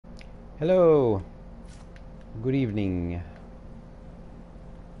Hello. Good evening.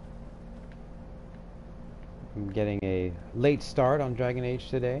 I'm getting a late start on Dragon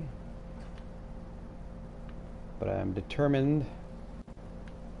Age today, but I'm determined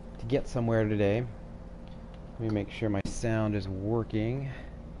to get somewhere today. Let me make sure my sound is working.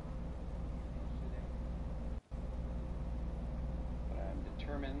 But I'm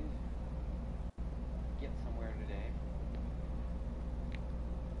determined to get somewhere today.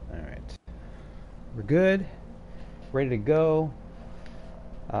 Alright. We're good. Ready to go.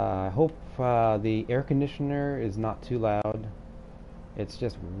 I hope the air conditioner is not too loud. It's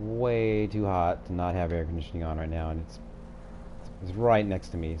just way too hot to not have air conditioning on right now, and it's right next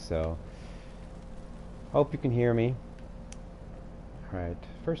to me, so hope you can hear me. Alright,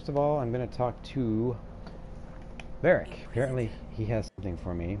 first of all, I'm going to talk to Varric. Apparently he has something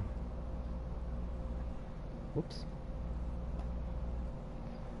for me. Whoops.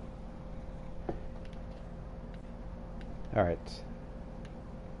 Alright.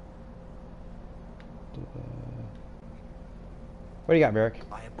 What do you got, Varric?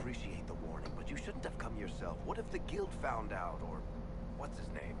 I appreciate the warning, but you shouldn't have come yourself. What if the guild found out, or what's his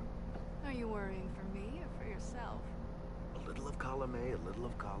name? Are you worrying for me or for yourself? A little of column A, a little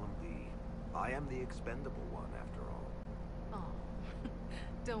of column B. I am the expendable one, after all. Oh,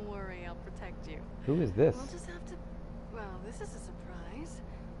 don't worry, I'll protect you. Who is this? We'll just have to... Well, this is a surprise.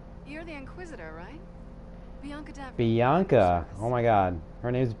 You're the Inquisitor, right? Bianca Dav... Bianca! Oh my god.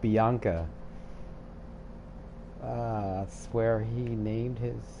 Her name's Bianca. That's where he named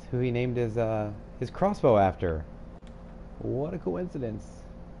his crossbow after. What a coincidence.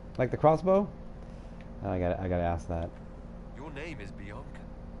 Like the crossbow? I gotta ask that. Your name is Bianca.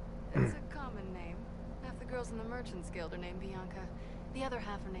 It's a common name. Half the girls in the Merchants Guild are named Bianca. The other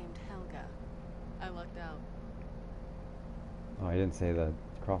half are named Helga. I lucked out. Oh, I didn't say the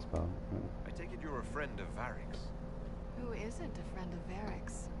crossbow. I take it you're a friend of Varric's. Who isn't a friend of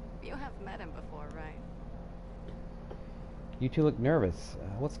Varric's? You have met him before, right? You two look nervous.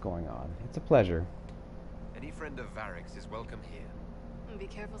 What's going on? It's a pleasure. Any friend of Varric's is welcome here. And be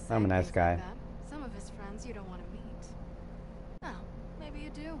careful saying I'm a nice things guy. like that. Some of his friends you don't want to meet. Oh, maybe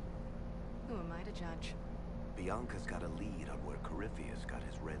you do. Who am I to judge? Bianca's got a lead on where Corypheus got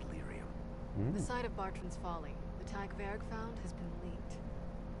his red lyrium. The site of Bartran's Folly, the tag Varric found, has been leaked.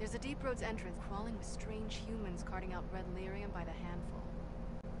 There's a deep roads entrance crawling with strange humans carting out red lyrium by the handful.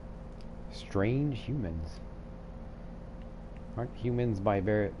 Strange humans. Aren't humans by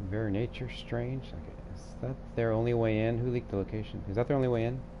very nature strange? Okay, is that their only way in? Who leaked the location? Is that their only way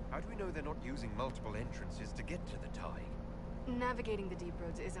in? How do we know they're not using multiple entrances to get to the Tig? Navigating the deep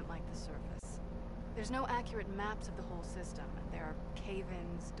roads isn't like the surface. There's no accurate maps of the whole system, and there are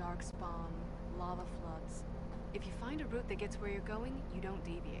cave-ins, dark spawn, lava floods. If you find a route that gets where you're going, you don't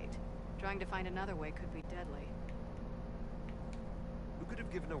deviate. Trying to find another way could be deadly. Who could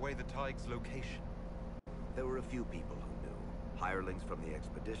have given away the Tig's location? There were a few people who knew. Hirelings from the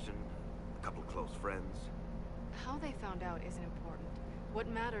expedition, a couple close friends. How they found out isn't important. What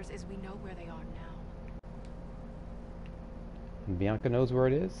matters is we know where they are now. And Bianca knows where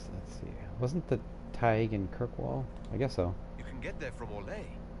it is? Let's see. Wasn't the Tig in Kirkwall? I guess so. You can get there from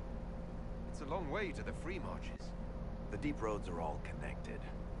Orlais. It's a long way to the free marches. The deep roads are all connected,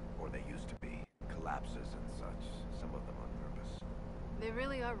 or they used to be. Collapses and such, some of them on purpose. They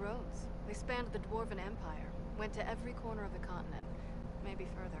really are roads. They spanned the Dwarven Empire, went to every corner of the continent, maybe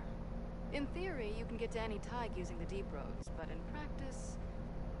further. In theory, you can get to any Tig using the deep roads, but in practice,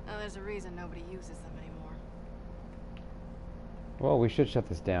 there's a reason nobody uses them anymore. Well, we should shut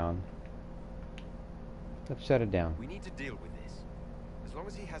this down. Let's shut it down. We need to deal with this. As long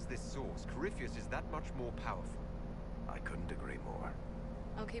as he has this source, Corypheus is that much more powerful. I couldn't agree more.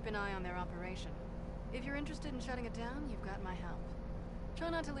 I'll keep an eye on their operation. If you're interested in shutting it down, you've got my help. Try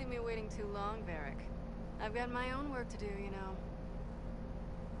not to leave me waiting too long, Varric. I've got my own work to do, you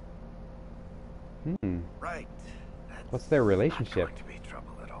know. Right. What's their relationship? Not going to be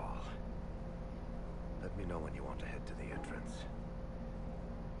trouble at all. Let me know when you want to head to the entrance.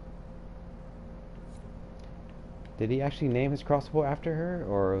 Did he actually name his crossbow after her,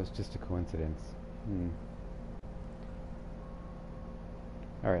 or it was just a coincidence?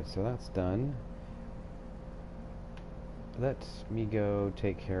 Alright, so that's done. Let me go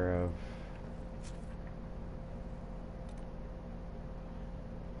take care of...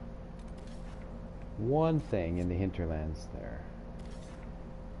 one thing in the hinterlands there.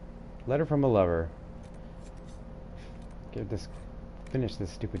 Letter from a lover. Finish this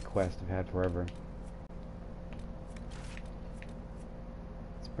stupid quest I've had forever.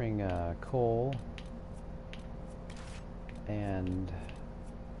 Let's bring coal and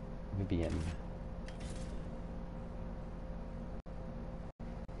Vivian.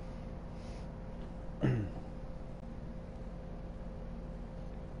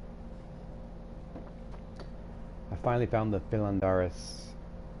 I finally found the Philandaris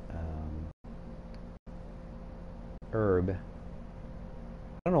herb. I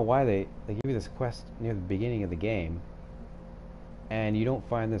don't know why they give you this quest near the beginning of the game, and you don't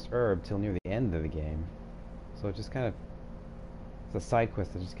find this herb till near the end of the game. So it just kind of, it's a side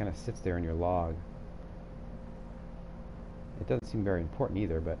quest that just kind of sits there in your log. It doesn't seem very important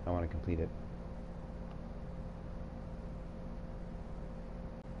either, but I want to complete it.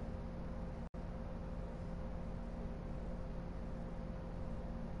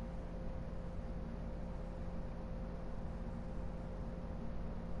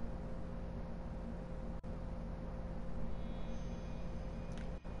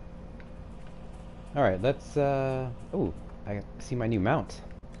 Alright, let's, oh, I see my new mount.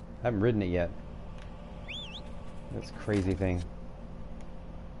 I haven't ridden it yet. This crazy thing.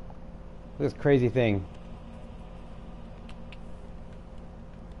 This crazy thing.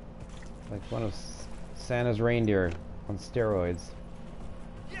 Like one of Santa's reindeer on steroids.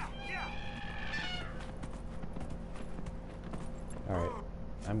 Alright,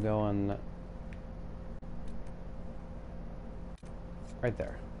 I'm going right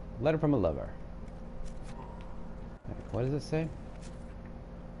there. Letter from a lover. What does it say?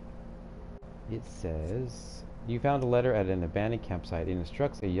 It says, you found a letter at an abandoned campsite. It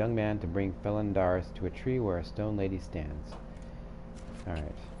instructs a young man to bring Philandaris to a tree where a stone lady stands. Alright,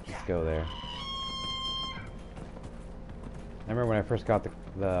 let's go there. I remember when I first got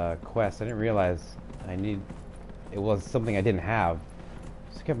the quest, I didn't realize it was something I didn't have.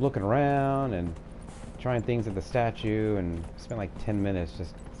 Just kept looking around and trying things at the statue and spent like 10 minutes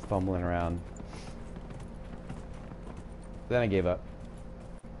just fumbling around. Then I gave up.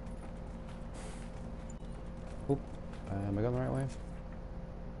 Oop. Am I going the right way?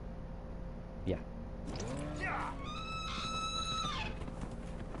 Yeah.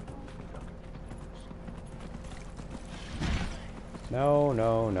 No,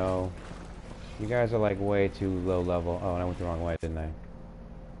 no, no. You guys are like way too low level. Oh, and I went the wrong way, didn't I?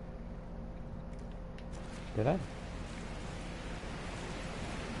 Did I?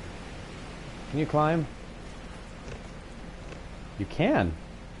 Can you climb? You can!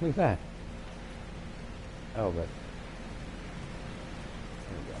 Look at that. Oh, but...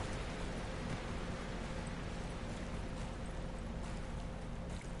 There we go.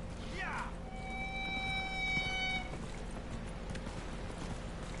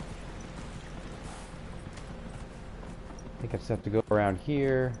 I think I just have to go around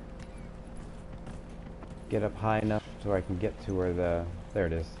here. Get up high enough so I can get to where the... There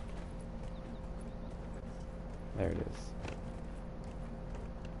it is. There it is.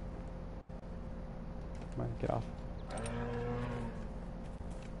 Come on, get off.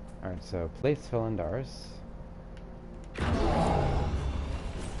 Alright, so place Philandaris.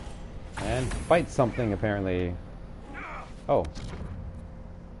 And fight something, apparently. Oh.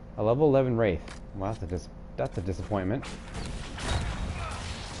 A level 11 Wraith. Well, that's a disappointment.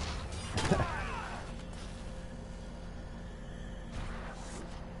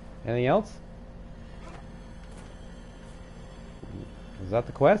 Anything else? Is that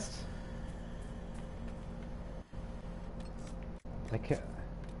the quest? I can't...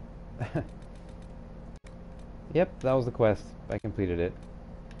 Yep, that was the quest. I completed it.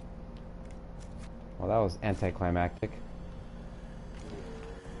 Well, that was anticlimactic.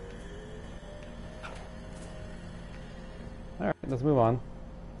 Alright, let's move on.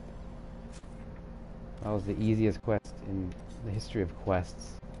 That was the easiest quest in the history of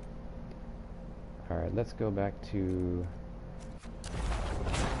quests. Alright, let's go back to...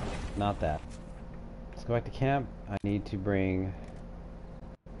 Not that. Let's go back to camp. I need to bring...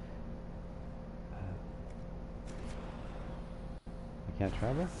 I can't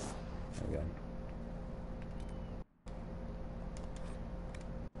travel? There we go.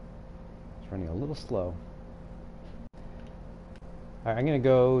 It's running a little slow. Alright, I'm gonna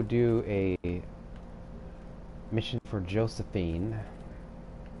go do a mission for Josephine.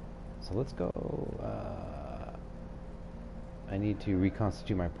 So let's go, I need to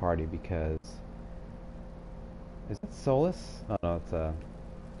reconstitute my party because... Is that Solus? Oh no, it's for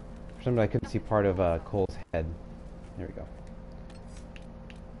some reason I couldn't see part of Cole's head. There we go.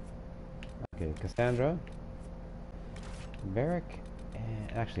 Okay, Cassandra. Varric,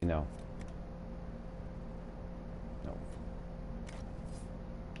 and... Actually, no. No.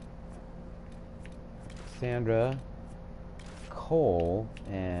 Cassandra, Cole,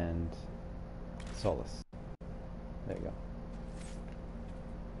 and Solus. There you go.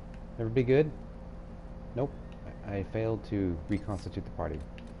 Everybody good? Nope. I failed to reconstitute the party.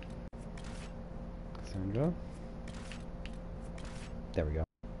 Cassandra. There we go.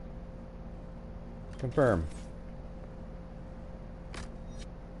 Confirm.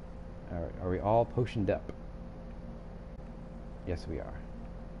 Alright, are we all potioned up? Yes, we are.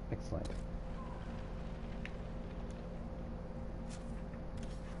 Excellent.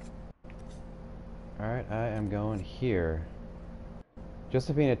 Alright, I am going here.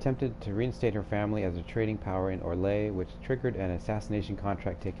 Josephine attempted to reinstate her family as a trading power in Orlais, which triggered an assassination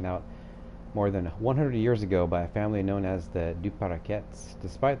contract taken out more than 100 years ago by a family known as the Duparquets.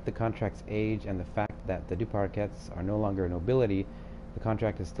 Despite the contract's age and the fact that the Duparquets are no longer nobility, the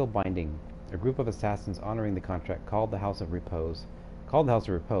contract is still binding. A group of assassins honoring the contract called the House of Repose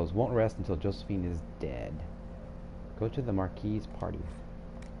won't rest until Josephine is dead. Go to the Marquis' party.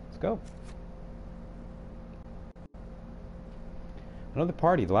 Let's go. Another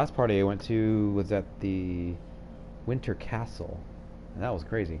party. The last party I went to was at the Winter Castle, and that was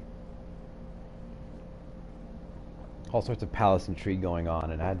crazy. All sorts of palace intrigue going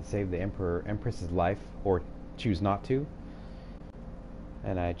on, and I had to save the Empress's life, or choose not to.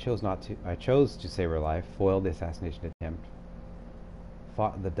 And I chose not to. I chose to save her life, foiled the assassination attempt,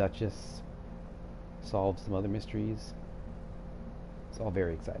 fought the Duchess, solved some other mysteries. It's all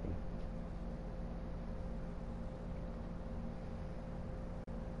very exciting.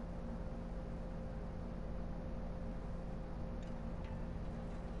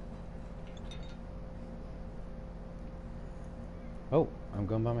 Oh, I'm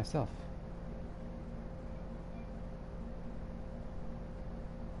going by myself.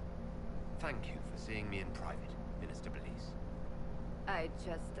 Thank you for seeing me in private, Minister Belize. I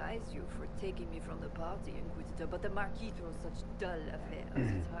chastise you for taking me from the party, Inquisitor, but the Marquis throws such dull affairs.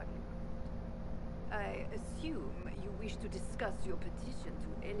 It's hardly worth. I assume you wish to discuss your petition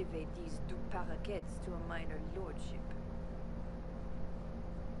to elevate these Duparquets to a minor lordship.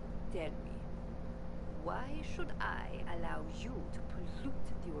 Tell me, why should I allow you to pollute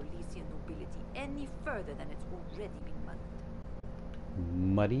the Orlesian nobility any further than it's already been muddied?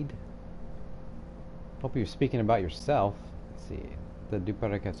 Muddied? Hope you're speaking about yourself. Let's see. The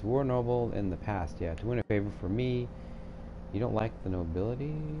Duparquets were noble in the past, yeah. To win a favor for me, you don't like the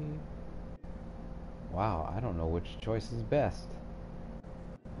nobility? Wow, I don't know which choice is best.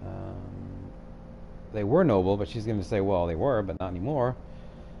 They were noble, but she's going to say, well, they were, but not anymore.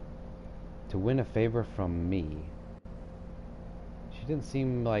 To win a favor from me. She didn't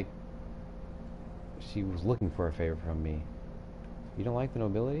seem like she was looking for a favor from me. You don't like the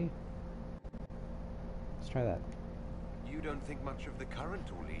nobility? Let's try that. You don't think much of the current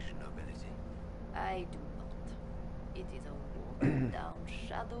Orlesian nobility? I do not. It is a watered down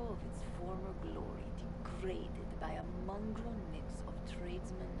shadow of its former glory, degraded by a mongrel mix of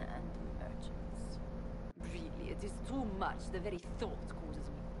tradesmen and merchants. Really, it is too much. The very thought causes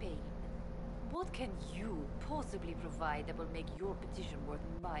me pain. What can you possibly provide that will make your petition worth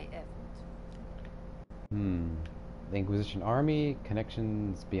my effort? The Inquisition army,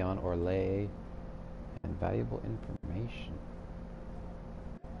 connections beyond Orlais, and valuable information.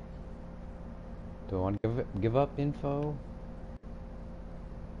 Do I want to give up info?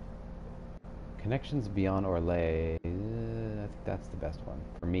 Connections beyond Orlais. I think that's the best one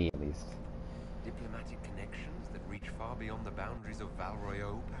for me, at least. Diplomatic connections that reach far beyond the boundaries of Val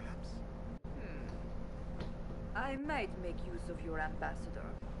Royeaux, perhaps? I might make use of your ambassador.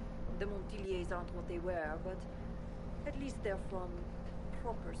 The Montiliers aren't what they were, but at least they're from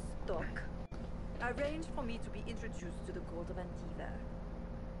proper stock. Arrange for me to be introduced to the court of Antiva.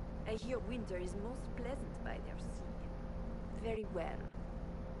 I hear winter is most pleasant by their sea. Very well,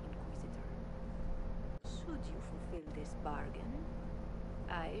 Inquisitor. Should you fulfill this bargain,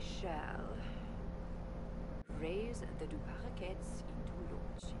 I shall raise the Duparquets into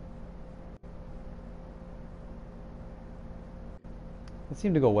lordship. It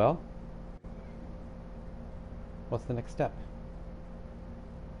seemed to go well. What's the next step?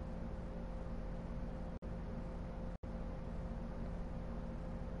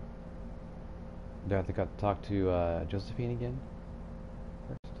 Do I have to talk to Josephine again?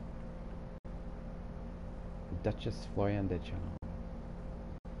 First. Duchess Florian de Channel.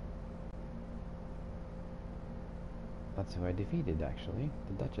 That's who I defeated, actually.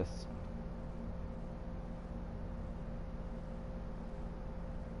 The Duchess.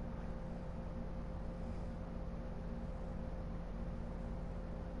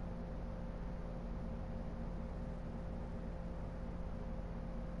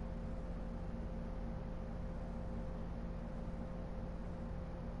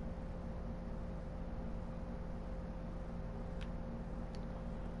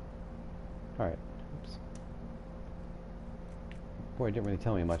 Alright. Oops. Boy, it didn't really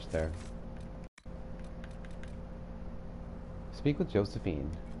tell me much there. Speak with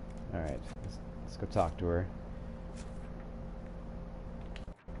Josephine. Alright, let's go talk to her.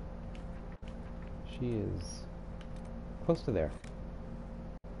 She is close to there.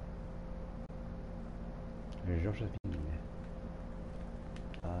 Josephine.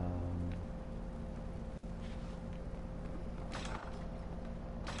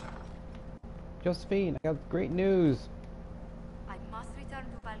 Josephine, I got great news. I must return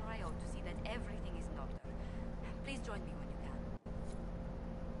to Valrayo to see that everything is in order. Please join me when you can.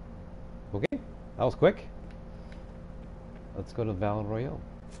 Okay, that was quick. Let's go to Val Royale.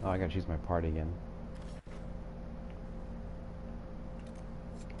 Oh, I gotta choose my party again.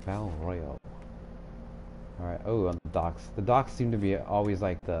 Val Royale. Alright, oh, on the docks. The docks seem to be always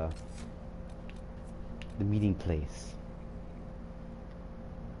like the meeting place.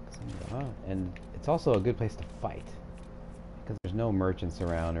 And it's also a good place to fight. Because there's no merchants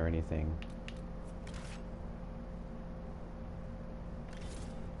around or anything.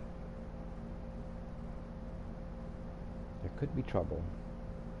 There could be trouble.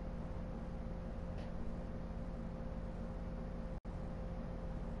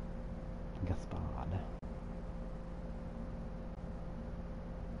 Gaspard.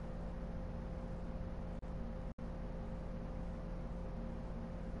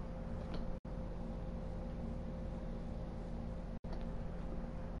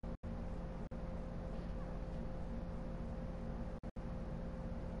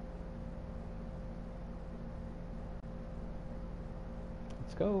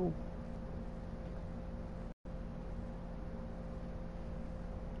 Let's go.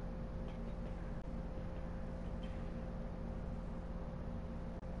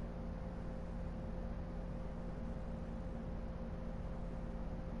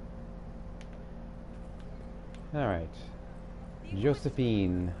 All right,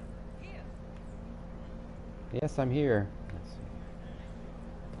 Josephine. Yes, I'm here. Let's see.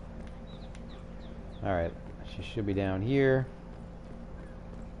 All right, she should be down here.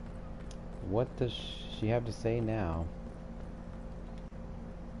 What does she have to say now?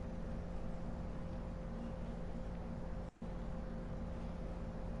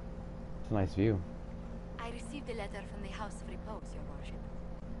 It's a nice view. I received a letter from the House of Repose, Your Worship.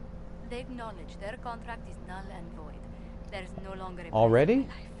 They acknowledge their contract is null and void. There is no longer a place Already? in my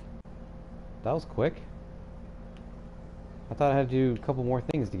life. That was quick. I thought I had to do a couple more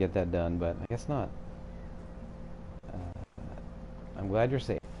things to get that done, but I guess not. I'm glad you're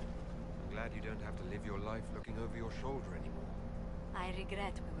safe. I'm glad you don't have to live your life looking over your shoulder anymore. I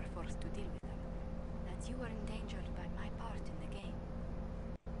regret we were forced to deal with them. That you were endangered by my part in the game.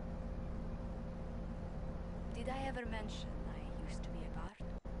 Did I ever mention I used to be a bard?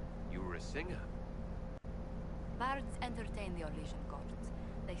 You were a singer. Bards entertain the Orlesian courts.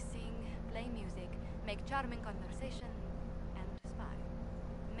 They sing, play music, make charming conversation, and spy.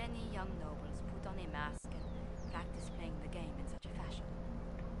 Many young nobles put on a mask and practice playing the game in such a fashion.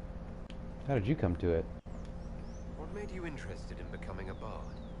 How did you come to it? What made you interested in becoming a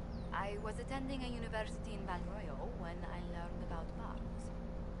bard? I was attending a university in Valroyo when I learned about bards.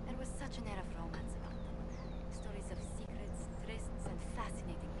 There was such an air of romance about them. Stories of secrets, trysts, and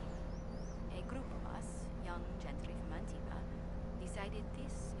fascinating people. A group of us, young gentry from Antigua, decided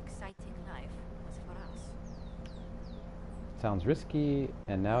this exciting life was for us. Sounds risky,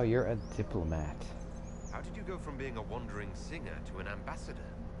 and now you're a diplomat. How did you go from being a wandering singer to an ambassador?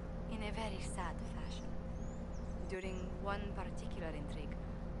 In a very sad fashion. During one particular intrigue,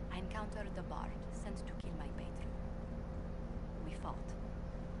 I encountered a bard sent to kill my patron. We fought.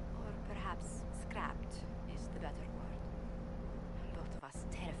 Or perhaps scrapped is the better word. Both of us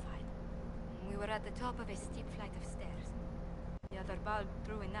terrified. We were at the top of a steep flight of stairs. The other bard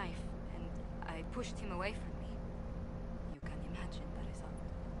drew a knife, and I pushed him away from me. You can imagine the result.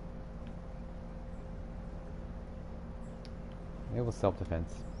 It was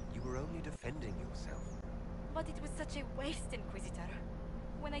self-defense. You were only defending yourself. But it was such a waste, Inquisitor.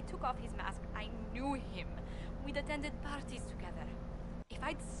 When I took off his mask, I knew him. We'd attended parties together. If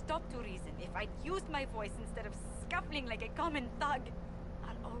I'd stopped to reason, if I'd used my voice instead of scuffling like a common thug,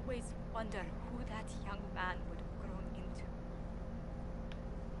 I'll always wonder who that young man would have grown into.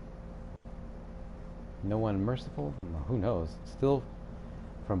 No one merciful? Well, who knows? Still,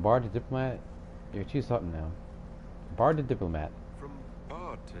 from bard to diplomat, you're too something now. Bard to diplomat. From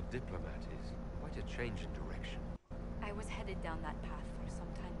bard to diplomat is quite a change in direction. I was headed down that path for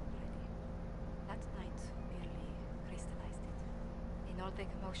some time already. That night merely crystallized it. In all the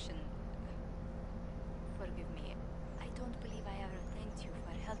commotion... Forgive me, I don't believe I ever thanked you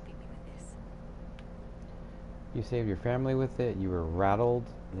for helping me with this. You saved your family with it. You were rattled.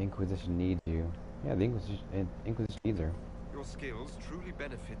 The Inquisition needs you. Yeah, the Inquisition needs her. Your skills truly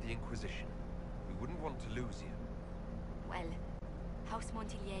benefit the Inquisition. We wouldn't want to lose you. Well, House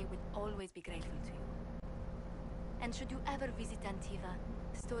Montillier will always be grateful to you. And should you ever visit Antiva,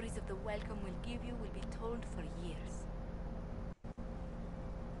 stories of the welcome we'll give you will be told for years.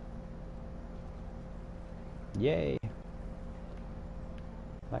 Yay!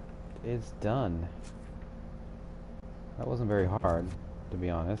 That is done. That wasn't very hard, to be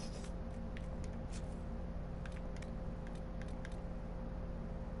honest.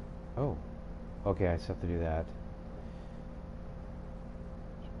 Oh. Okay, I still have to do that.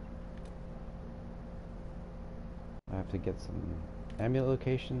 I have to get some amulet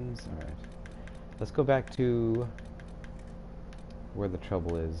locations. Alright. Let's go back to where the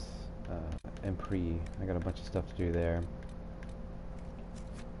trouble is. Empri. I got a bunch of stuff to do there.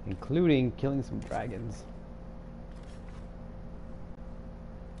 Including killing some dragons.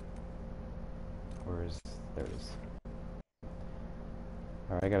 There it is.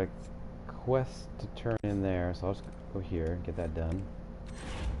 Alright, I got a quest to turn in there, so I'll just go here and get that done.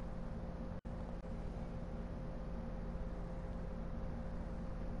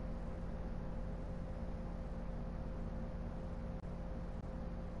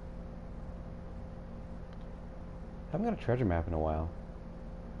 I haven't got a treasure map in a while.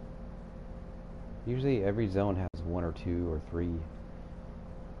 Usually every zone has 1 or 2 or 3.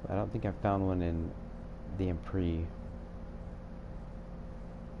 I don't think I found one in the Empri.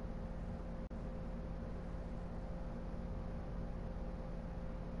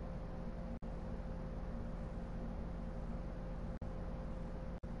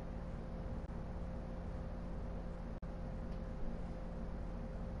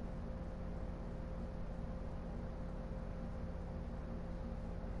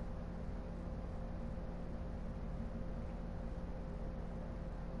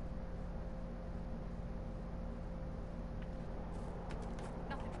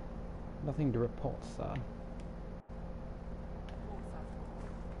 Nothing to repulse.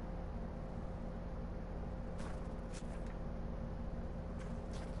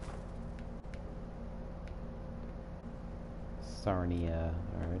 Sarnia.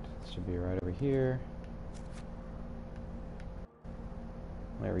 Alright, should be right over here.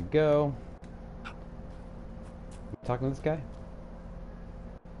 There we go. You talking to this guy?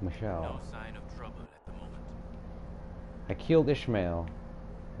 Michelle. No sign of trouble at the moment. I killed Ishmael.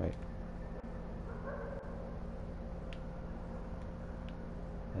 Wait.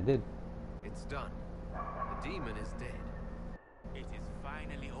 I did. It's done. The demon is dead. It is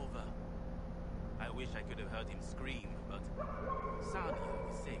finally over. I wish I could have heard him scream, but Sarnia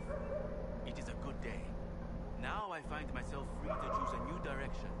is safe. It is a good day. Now I find myself free to choose a new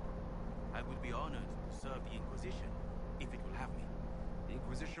direction. I would be honored to serve the Inquisition, if it will have me. The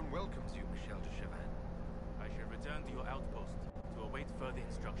Inquisition welcomes you, Michel de Chavannes. I shall return to your outpost to await further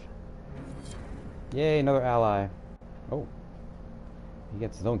instruction. Yay, another ally. Oh. He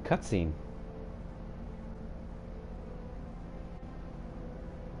gets his own cutscene.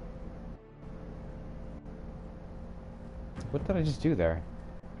 What did I just do there?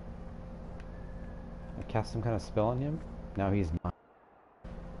 I cast some kind of spell on him? Now he's mine.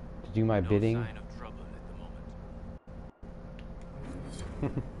 To do my bidding. No sign of trouble at the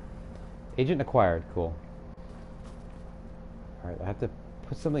moment. Agent acquired. Cool. Alright, I have to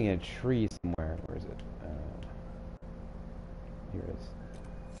put something in a tree somewhere. Where is it? Here it is.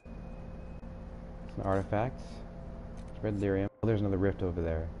 It's an artifact. It's red lyrium. Oh, there's another rift over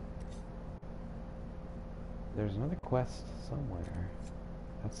there. There's another quest somewhere.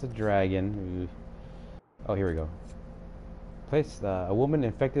 That's the dragon. Oh, here we go. Place a woman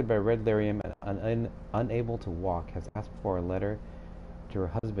infected by red lyrium and unable to walk has asked for a letter to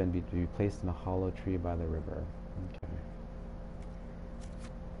her husband to be placed in a hollow tree by the river. Okay.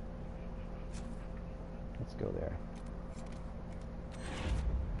 Let's go there.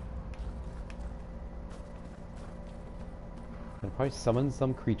 I'll probably summon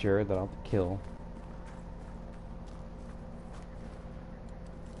some creature that I'll have to kill.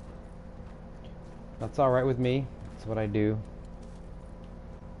 That's alright with me. That's what I do.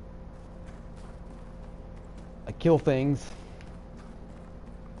 I kill things,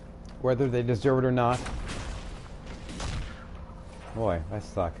 whether they deserve it or not. Boy, I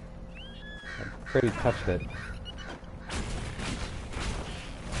suck. I barely touched it.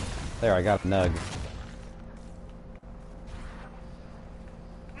 There, I got a nug.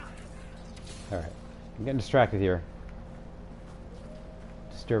 Alright. I'm getting distracted here.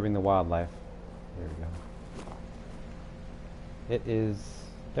 Disturbing the wildlife. There we go. It is...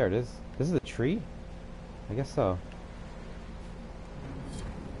 There it is. This is a tree? I guess so.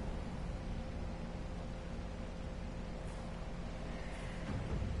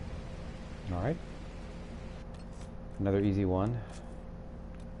 Alright. Another easy one.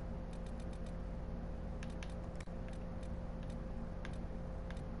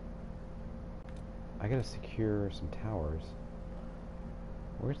 I gotta secure some towers.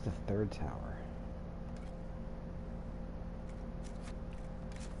 Where's the third tower?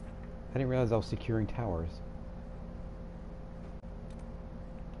 I didn't realize I was securing towers.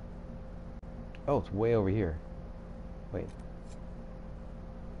 Oh, it's way over here. Wait.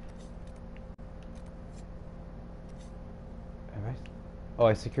 Have I? Oh,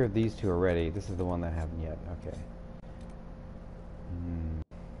 I secured these two already. This is the one that I haven't yet. Okay.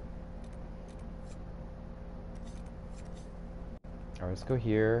 Alright, let's go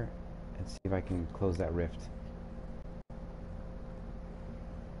here and see if I can close that rift.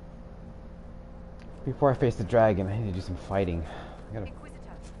 Before I face the dragon, I need to do some fighting. I gotta...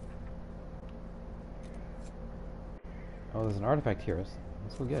 Oh, there's an artifact here.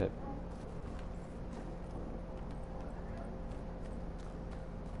 Let's go get it.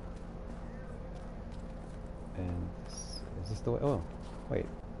 And is this the way? Oh, wait.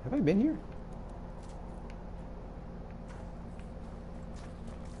 Have I been here?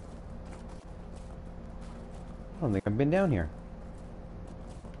 I don't think I've been down here.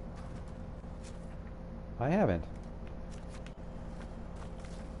 I haven't.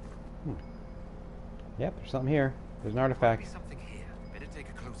 Yep, there's something here. There's an artifact. Might be something here. Better take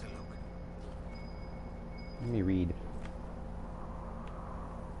a closer look. Let me read.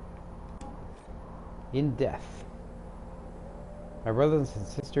 In death. My brothers and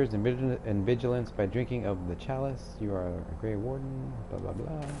sisters in vigilance by drinking of the chalice. You are a Grey Warden. Blah blah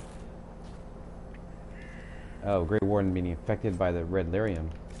blah. Oh, Grey Warden being affected by the red lyrium.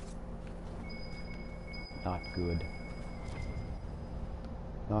 Not good.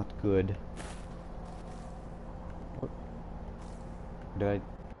 Not good. What? Did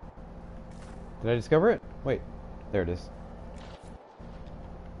I discover it? Wait, there it is.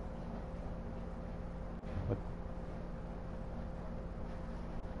 What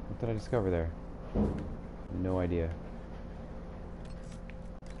did I discover there? No idea.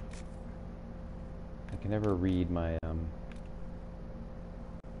 I can never read my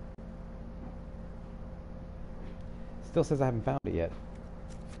Still says I haven't found it yet.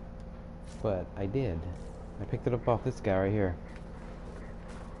 But I did. I picked it up off this guy right here.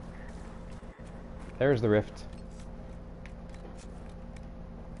 There's the rift.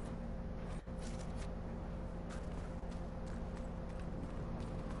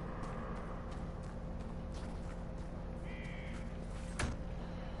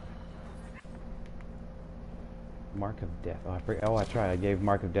 Mark of Death. Oh, I forgot. Oh, that's right. I gave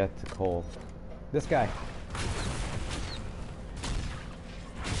Mark of Death to Cole. This guy.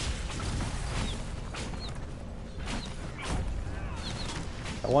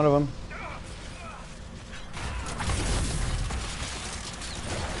 Got one of them.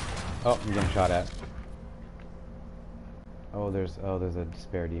 Oh, I'm getting shot at. Oh, there's a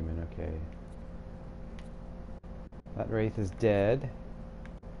despair demon. Okay. That wraith is dead.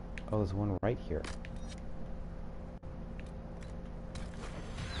 Oh, there's one right here.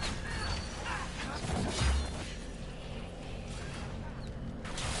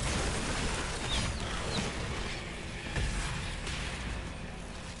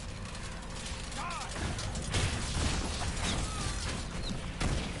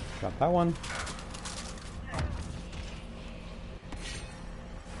 Got that one.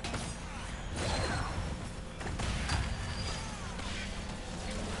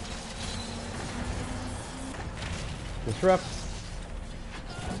 Disrupt.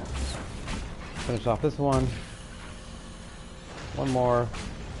 Finish off this one. One more.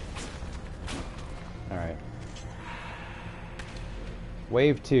 Alright.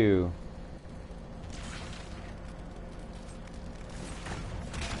 Wave 2.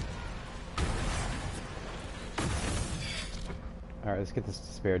 Alright, let's get this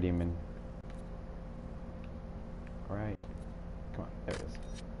despair demon. Alright. Come on, there it is.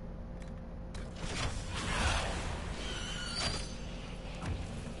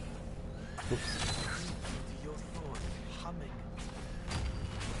 Oops. Your thoughts humming.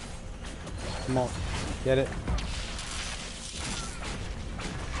 Come on, get it.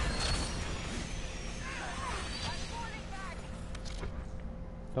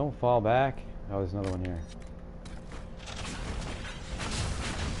 Don't fall back. Oh, there's another one here.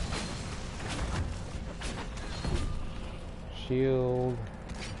 Shield.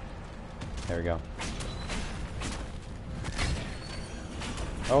 There we go.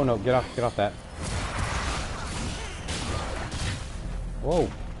 Oh no, get off that. Whoa.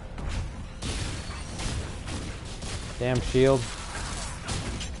 Damn shield.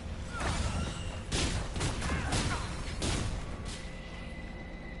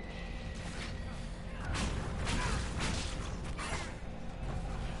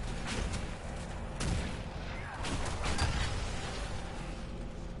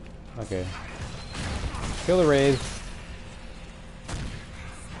 Okay. Kill the rays.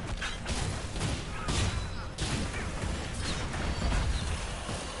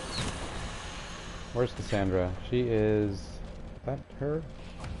 Where's Cassandra? She is... that her?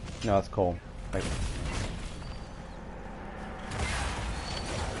 No, that's Cole. Right.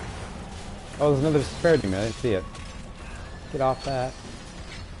 Oh, there's another spare demon. I didn't see it. Get off that.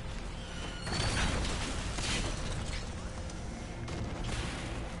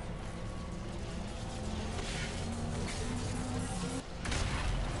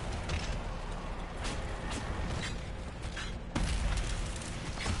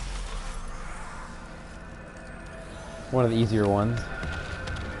 One of the easier ones.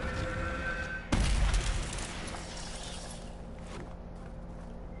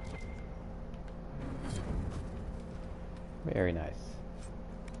 Very nice.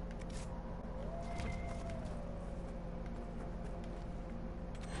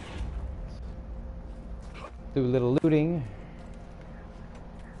 Do a little looting.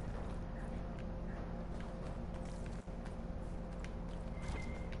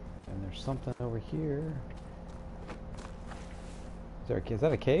 And there's something over here. Is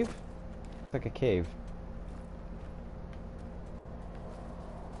that a cave? It's like a cave.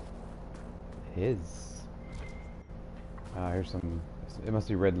 It is. Here's some... it must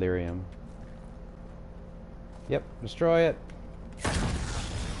be red lyrium. Yep, destroy it!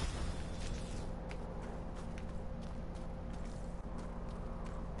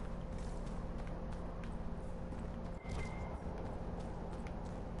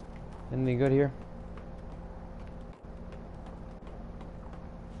 Anything good here?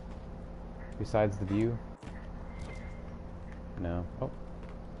 Besides the view? No. Oh.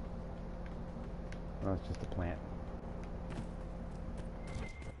 Oh, it's just a plant.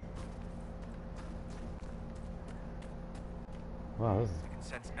 Wow, this is... I can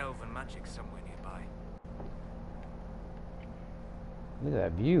sense elven magic somewhere nearby. Look at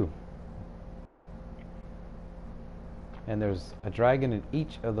that view. And there's a dragon in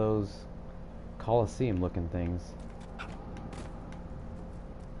each of those Colosseum-looking things.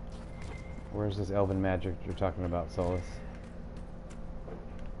 Where's this elven magic you're talking about, Solus?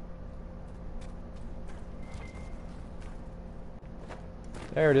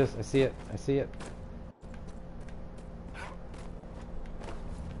 There it is. I see it. I see it.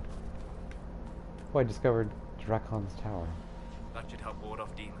 Oh, I discovered Dracon's Tower. That should help ward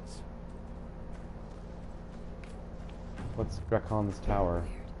off demons. What's Dracon's Tower?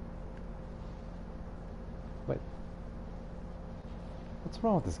 What? What's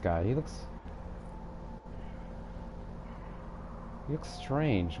wrong with this guy? He looks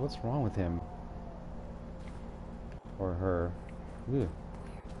strange. What's wrong with him? Or her? Ew. Am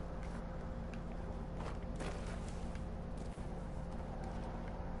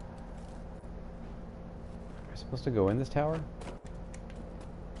I supposed to go in this tower?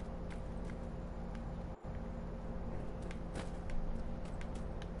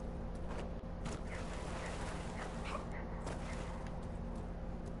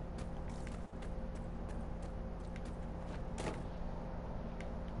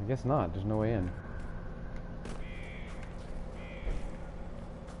 I guess not. There's no way in.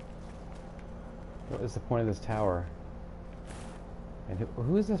 What is the point of this tower? And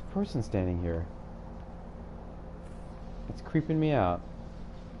who is this person standing here? It's creeping me out.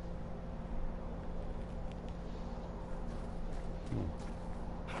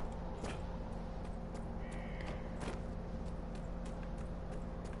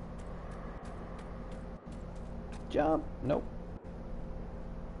 Jump! Nope.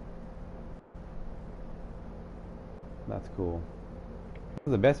 That's cool. This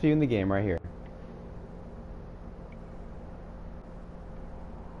is the best view in the game right here.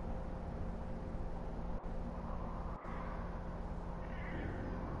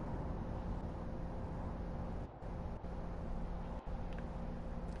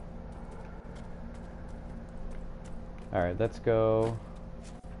 Alright, let's go.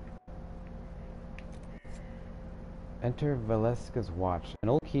 Enter Velasquez's watch. An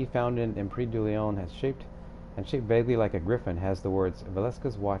old key found in Impri du Lion has shaped vaguely like a griffin, has the words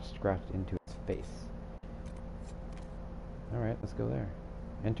Velasquez's watch scratched into its face. Alright, let's go there.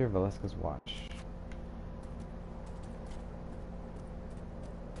 Enter Velasquez's watch.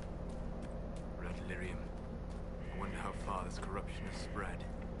 Red lyrium. I wonder how how far this corruption has spread.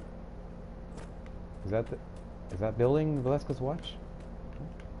 Is that building Valeska's watch?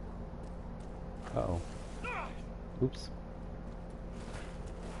 Uh-oh. Oops.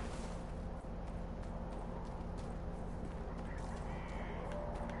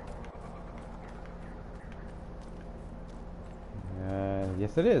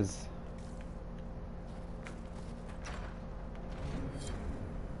 Yes it is.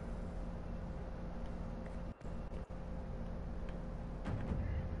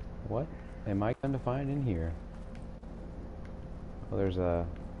 What am I going to find in here? Well, there's a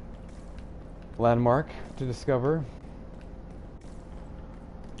landmark to discover.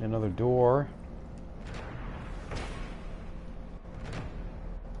 Another door.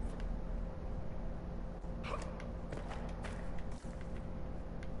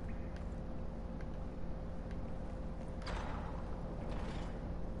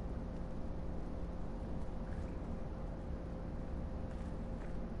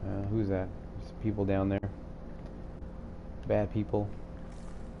 Who's that? There's people down there. Bad people.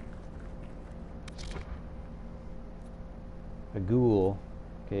 A ghoul.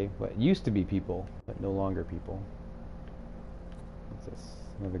 Okay, what used to be people, but no longer people. What's this?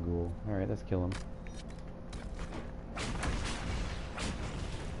 Another ghoul. Alright, let's kill him.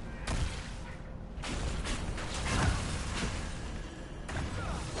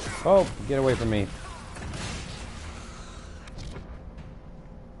 Oh, get away from me.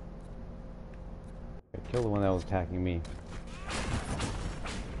 Kill the one that was attacking me.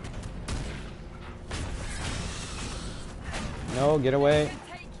 No, get away.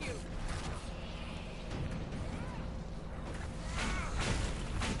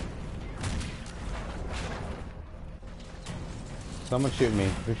 Someone's shooting me.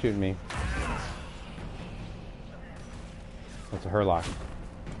 Who's shooting me? That's a Herlock.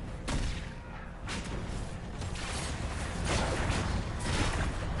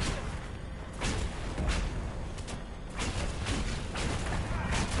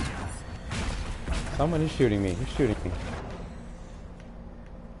 Someone is shooting me. Who's shooting me?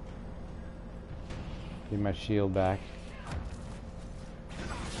 Give my shield back.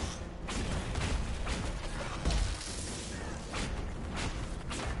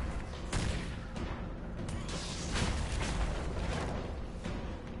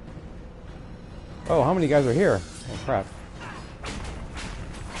 Oh, how many guys are here? Oh crap.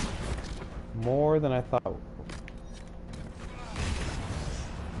 More than I thought.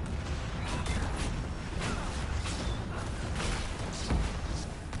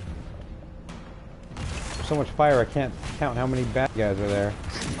 So much fire I can't count how many bad guys are there.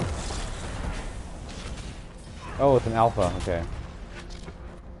 Oh, it's an alpha, okay.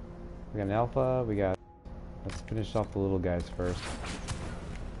 We got an alpha, let's finish off the little guys first.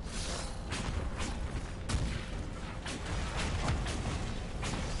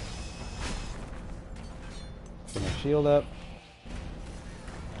 Get my shield up.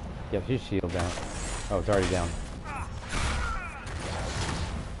 Yep, his shield down. Oh, it's already down.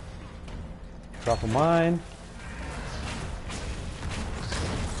 Drop a mine.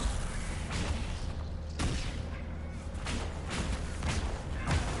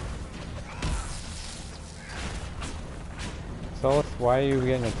 Solus, why are you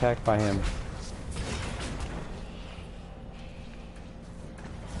getting attacked by him?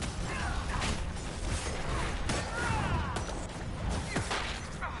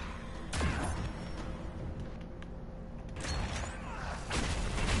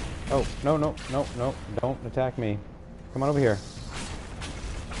 Oh, no, no, no, no, don't attack me. Come on over here.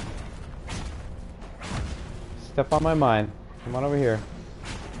 Step on my mine. Come on over here.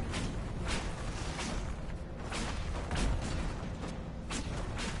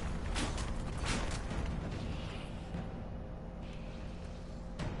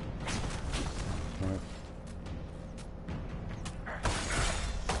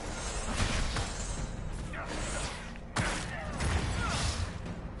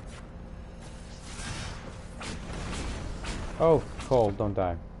 Oh, cold, don't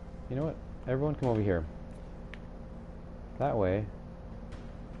die. You know what? Everyone come over here. That way,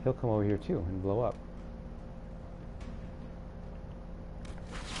 he'll come over here too and blow up.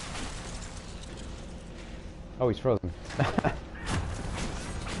 Oh, he's frozen.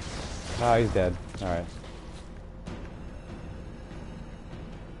 Ah, he's dead. Alright.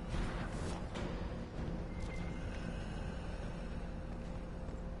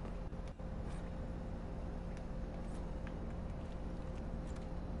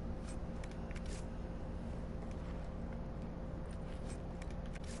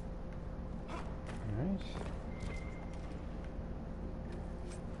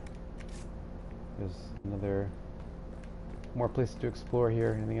 There's another More places to explore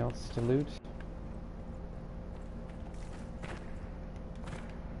here. Anything else to loot?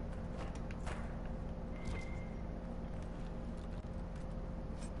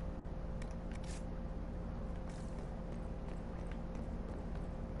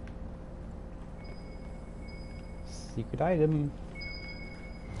 Secret item.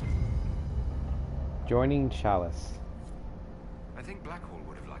 Joining Chalice. I think Blackhall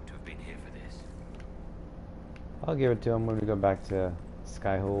would have liked to have been here for this. I'll give it to him when we go back to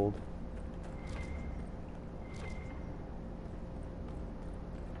Skyhold.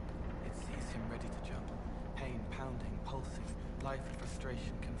 It sees him ready to jump. Pain pounding, pulsing. Life and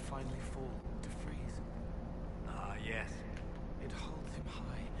frustration can finally fall to freeze. Ah, yes. It holds him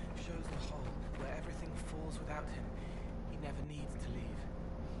high, shows the hole where everything falls without him. He never needs to leave.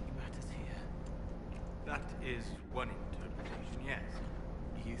 He matters here. That is one interpretation, yes.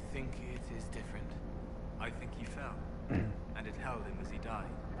 You think it is different? I think he fell, and it held him as he died,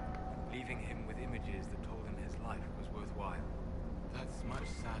 leaving him with images that told him his life was worthwhile. That's much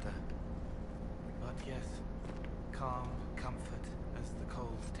sadder. But yes, calm, comfort as the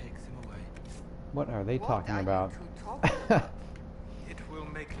cold takes him away. What are they talking about? It will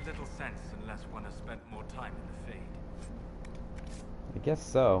make little sense unless one has spent more time in the Fade. I guess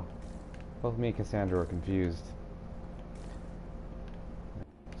so. Both me and Cassandra are confused.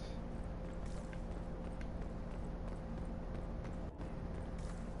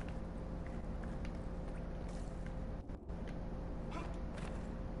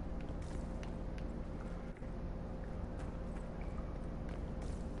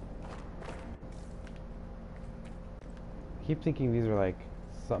 I keep thinking these are like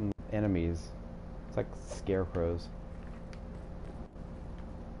some enemies. It's like scarecrows.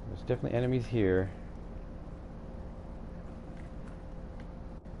 There's definitely enemies here.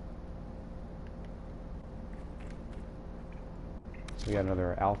 We got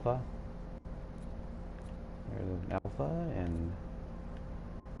another alpha. There's an alpha, and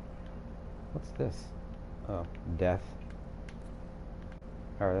what's this? Oh, death.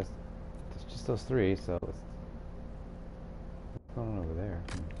 Alright, that's just those three, so what's going on over there?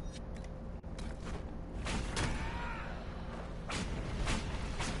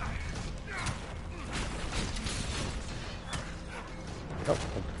 Oh.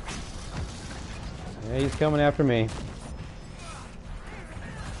 Yeah, he's coming after me.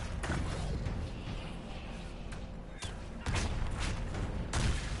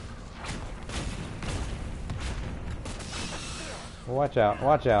 Watch out,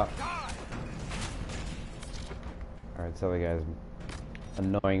 watch out. Alright, so the guy's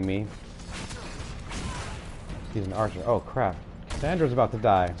annoying me. He's an archer. Oh crap. Sandra's about to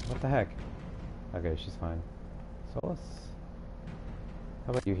die. What the heck? Okay, she's fine. Solus?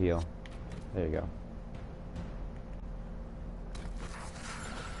 How about you heal? There you go.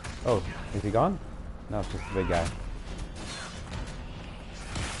 Oh, is he gone? No, it's just the big guy.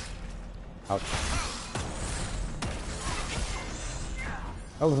 Ouch.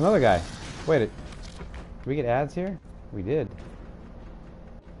 Oh, there's another guy. Wait, did we get ads here? We did.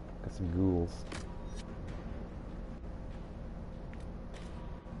 Got some ghouls.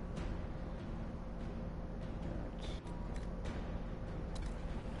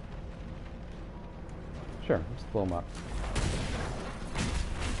 Sure, just blow them up.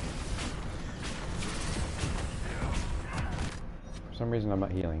 For some reason I'm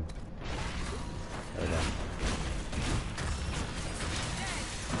not healing. There we go.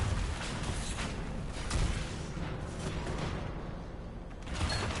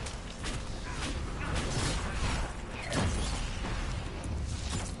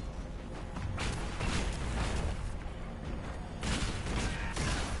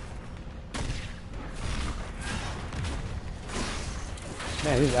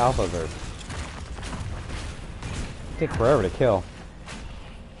 Man, these alphas are take forever to kill.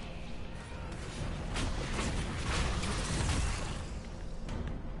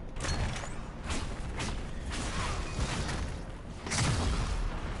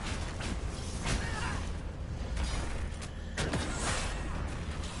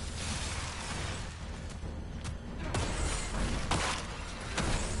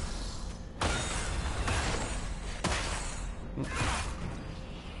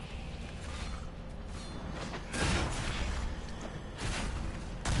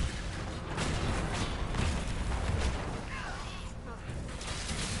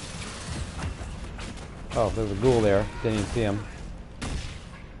 Oh, there's a ghoul there. Didn't even see him.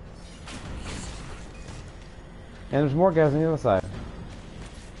 And there's more guys on the other side.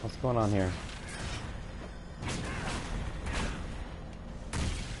 What's going on here?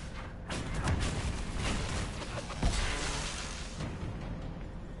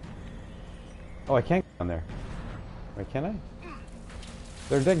 Oh, I can't go down there. Wait, can I?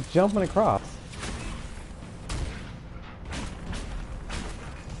 They're like jumping across.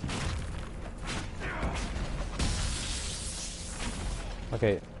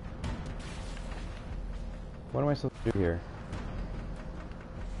 Okay. What am I supposed to do here?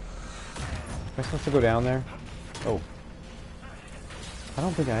 Am I supposed to go down there? Oh. I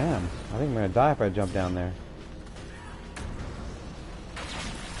don't think I am. I think I'm gonna die if I jump down there.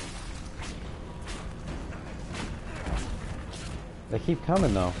 They keep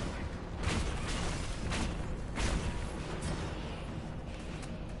coming though.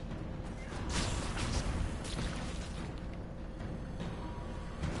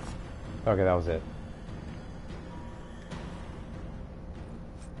 Okay, that was it.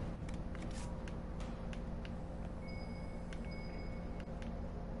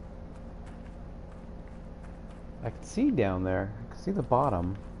 I can see down there. I can see the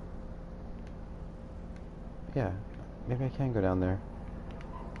bottom. Yeah, maybe I can go down there.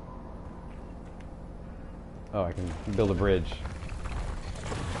 Oh, I can build a bridge.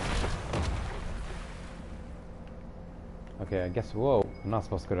 Okay, I guess, whoa, I'm not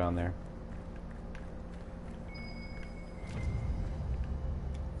supposed to go down there.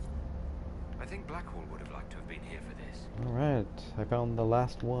 I think Blackwall would have liked to have been here for this. Alright, I found the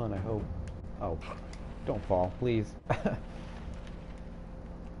last one, I hope. Oh, don't fall, please.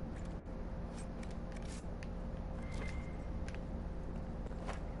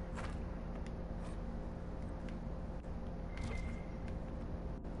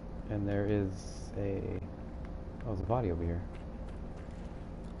 And there is a... Oh, there's a body over here.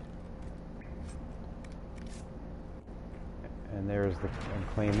 And there's the... And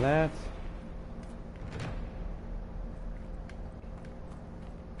claim that.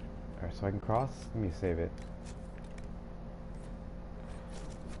 Alright, so I can cross? Let me save it.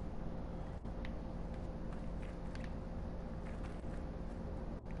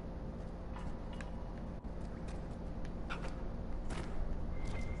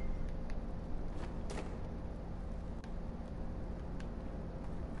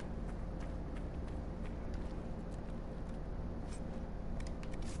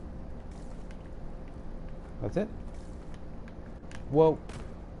 That's it? Whoa.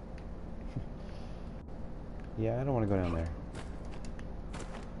 Yeah, I don't want to go down there.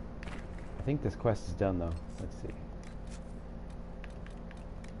 I think this quest is done though. Let's see.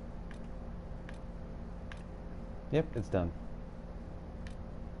 Yep, it's done.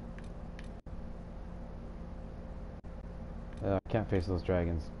 I can't face those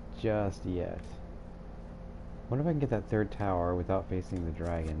dragons just yet. Wonder if I can get that third tower without facing the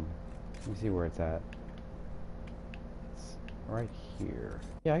dragon. Let me see where it's at. It's right here.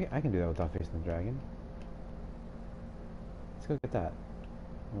 Yeah, I can do that without facing the dragon. Let's go get that.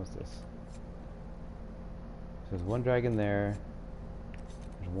 What's this? So there's one dragon there.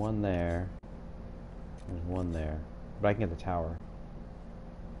 There's one there. There's one there. But I can get the tower.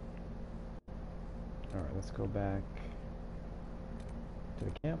 Alright, let's go back to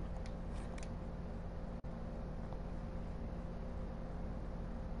the camp.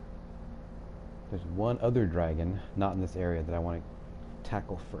 There's one other dragon, not in this area, that I want to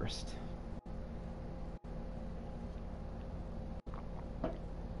tackle first.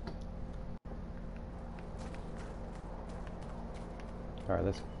 Alright,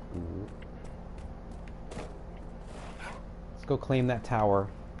 let's go claim that tower.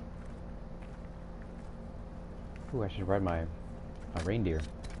 Ooh, I should ride my reindeer.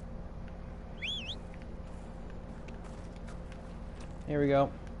 Here we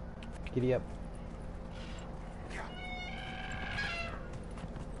go. Giddy up.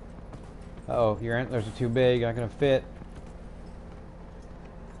 Uh-oh, your antlers are too big, not gonna fit.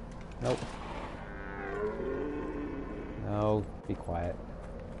 Nope. No, be quiet.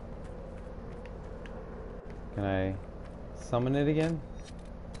 Can I summon it again?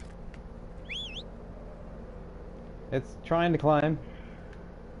 It's trying to climb.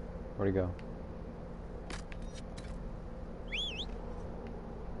 Where'd it go?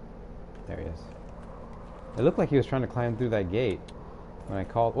 There he is. It looked like he was trying to climb through that gate when I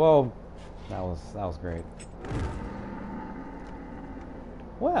called. Whoa, that was great.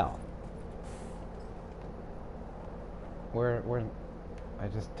 Well, where I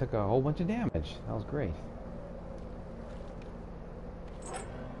just took a whole bunch of damage. That was great.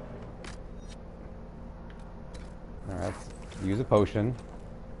 Alright, let's use a potion.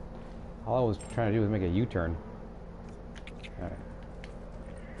 All I was trying to do was make a U-turn. Alright.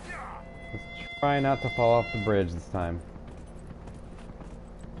 Let's try not to fall off the bridge this time.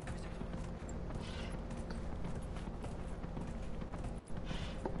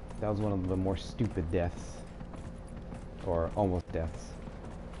 That was one of the more stupid deaths. Or almost deaths.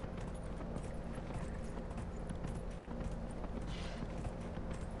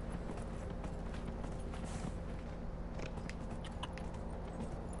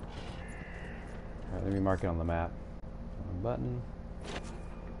 Alright, let me mark it on the map. One button.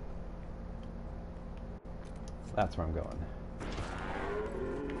 That's where I'm going.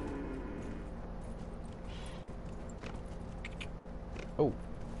 Oh.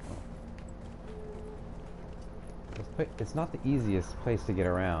 It's not the easiest place to get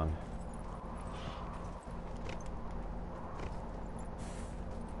around.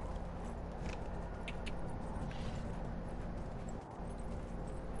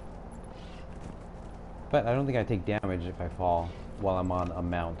 But I don't think I take damage if I fall while I'm on a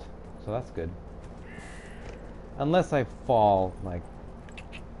mount. So that's good. Unless I fall, like,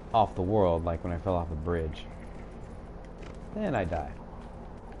 off the world, like when I fell off a bridge. Then I die.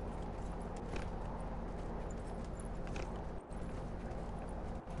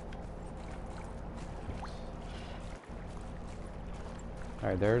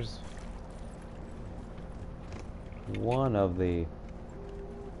 Alright, there's one of the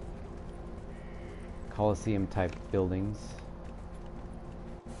Coliseum type buildings.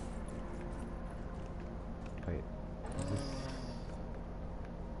 Wait, is this...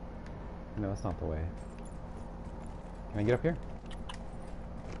 No, that's not the way. Can I get up here?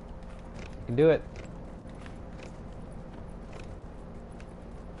 I can do it!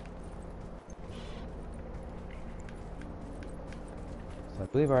 So I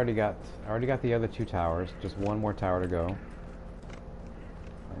believe I already got the other two towers, just one more tower to go.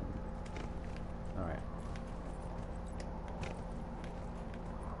 Alright.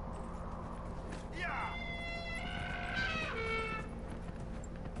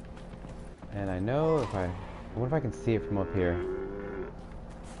 And I know if I wonder if I can see it from up here.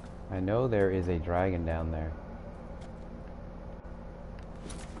 I know there is a dragon down there.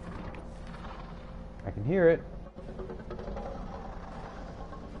 I can hear it.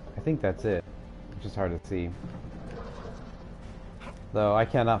 I think that's it. It's just hard to see. Though I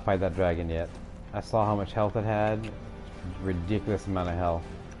cannot fight that dragon yet. I saw how much health it had. Ridiculous amount of health.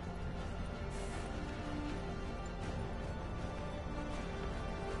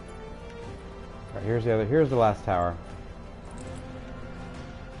 Alright, here's the last tower.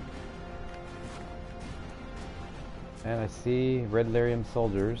 And I see red lyrium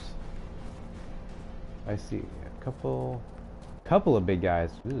soldiers. I see a couple of big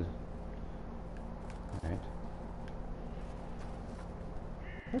guys. Ooh. Alright.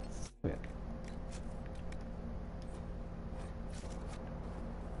 Let's do it.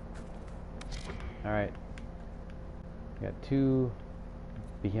 Alright. We got two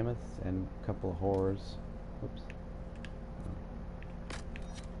behemoths and a couple of horrors. Whoops.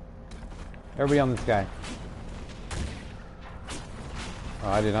 Everybody on this guy. Oh,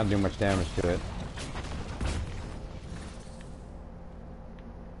 I did not do much damage to it.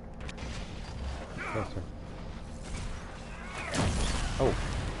 Closer. Oh.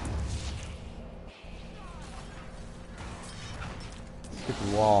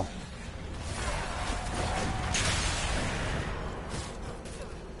 Stupid wall.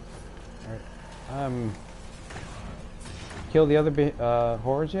 Alright. Kill the other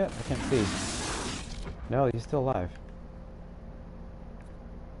horrors yet? I can't see. No, he's still alive.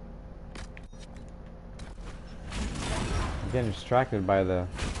 I'm getting distracted by the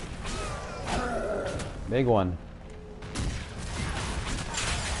big one.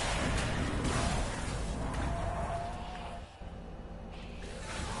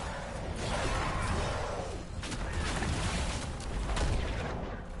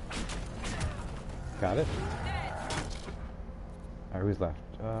 Got it. Alright, who's left?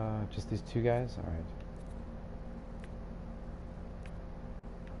 Just these two guys? Alright.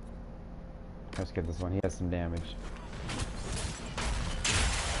 Let's get this one. He has some damage.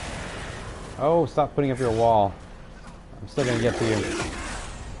 Oh, stop putting up your wall. I'm still gonna get to you.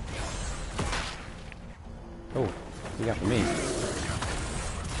 Oh, you got for me.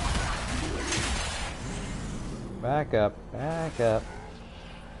 Back up, back up.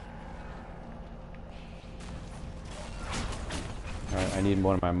 Alright, I need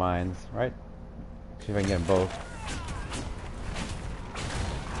one of my mines, right? See if I can get them both.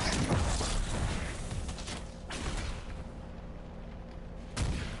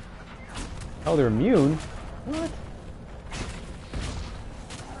 Oh, they're immune? What?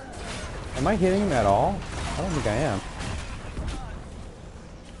 Am I hitting them at all? I don't think I am.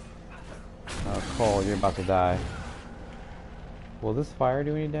 Oh, Cole, you're about to die. Will this fire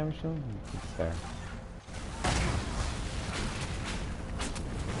do any damage to him? It's there.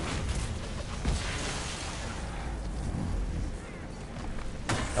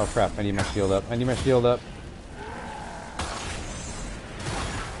 Oh crap, I need my shield up. I need my shield up.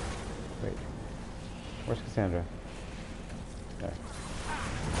 Wait. Where's Cassandra? There.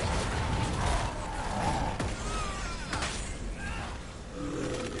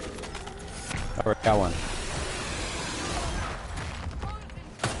 Oh, we got one.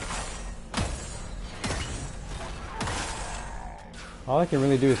 All I can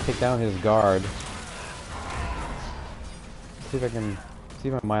really do is take down his guard. See if I can... See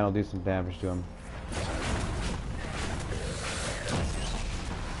if my mine will do some damage to him.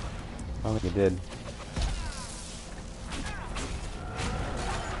 I don't think it did.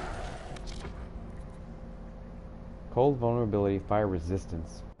 Cold vulnerability, fire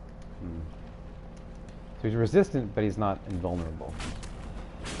resistance. So he's resistant, but he's not invulnerable.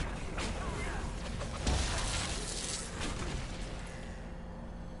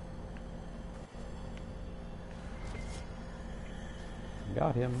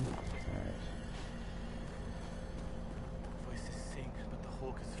 Got him. Alright. Voices sing, but the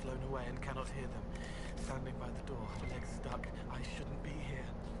hawk has flown away and cannot hear them. Standing by the door, legs stuck. I shouldn't be here.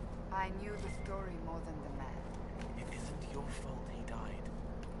 I knew the story more than the man. It isn't your fault he died.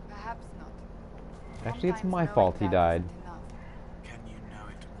 Perhaps not. Actually, it's Sometimes my knowing fault he that died. isn't enough. Can you know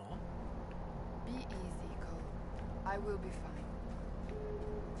it more? Be easy, Cole. I will be fine.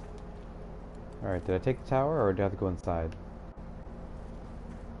 Alright, did I take the tower or do I have to go inside?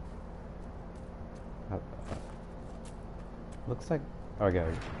 Looks like... Oh, I got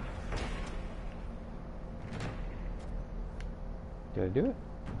it. Did I do it?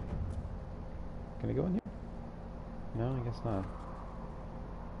 Can I go in here? No, I guess not.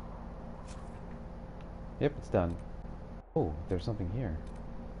 Yep, it's done. Oh, there's something here.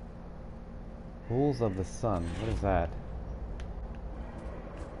 Pools of the Sun. What is that?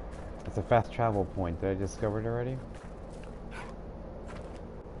 It's a fast travel point. Did I discover it already?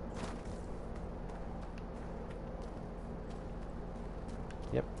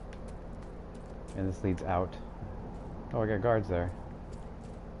 Yep. And this leads out. Oh, I got guards there.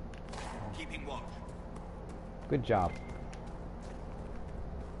 Keeping watch. Good job.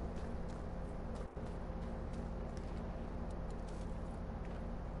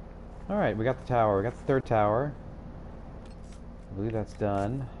 Alright, we got the tower. We got the third tower. I believe that's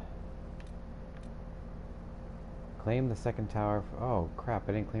done. Claim the second tower. Oh, crap.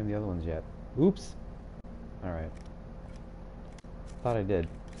 I didn't claim the other ones yet. Oops. Alright. Thought I did.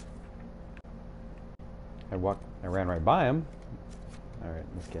 I ran right by him. Alright,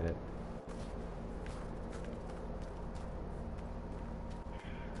 let's get it.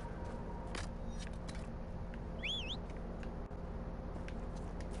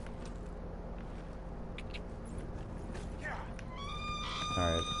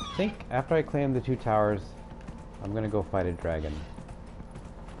 Alright, I think after I claim the two towers, I'm gonna go fight a dragon.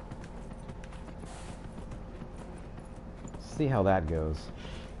 See how that goes.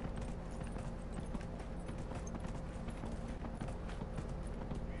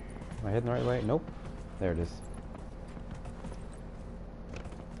 Am I heading the right way? Nope. There it is.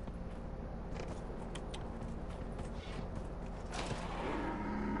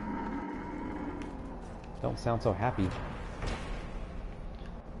 Don't sound so happy.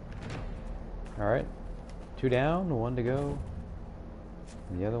 Alright. 2 down, 1 to go.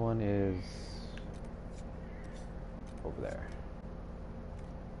 And the other one is over there.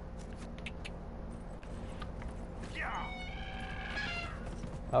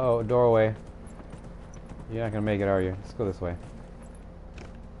 Uh-oh, doorway. You're not gonna make it, are you? Let's go this way.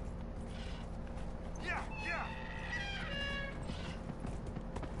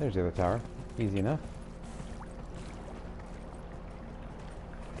 There's the other tower. Easy enough.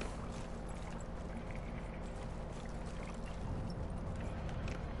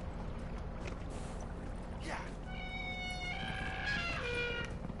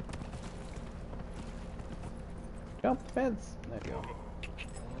 Jump the fence. There you go.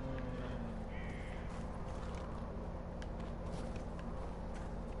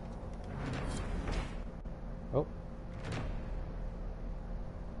 Oh.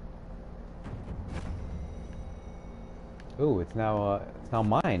 Ooh, it's now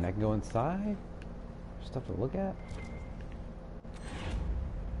mine. I can go inside. There's stuff to look at.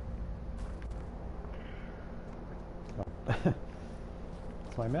 Oh.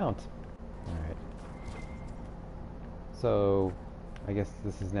 It's my mount. Alright. So, I guess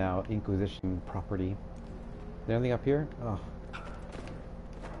this is now Inquisition property. Is there anything up here? Oh.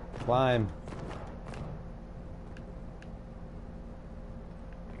 Climb.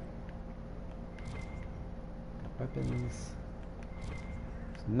 Weapons.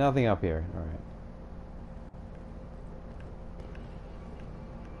 There's nothing up here. Alright.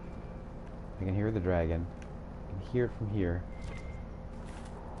 I can hear the dragon. I can hear it from here.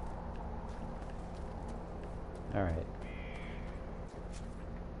 Alright.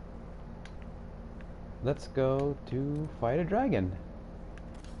 Let's go to fight a dragon.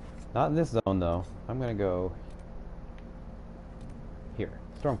 Not in this zone though. I'm gonna go here.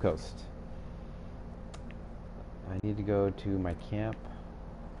 Storm Coast. I need to go to my camp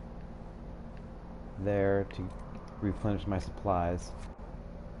there to replenish my supplies.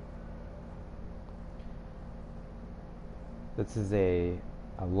 This is a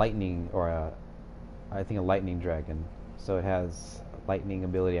lightning, or I think a lightning dragon. So it has lightning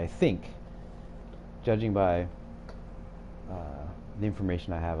ability, I think, judging by the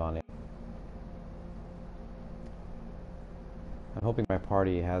information I have on it. I'm hoping my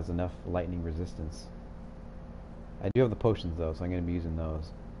party has enough lightning resistance. I do have the potions though, so I'm going to be using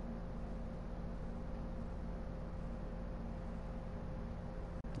those.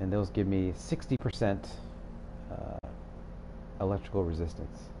 And those give me 60% electrical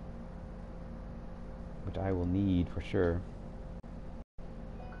resistance, which I will need for sure.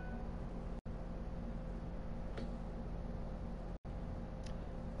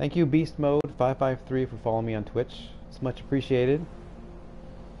 Thank you, Beast Mode 553, for following me on Twitch. It's much appreciated.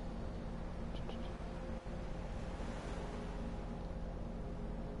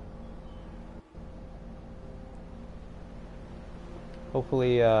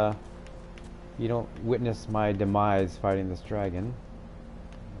 Hopefully, you don't witness my demise fighting this dragon.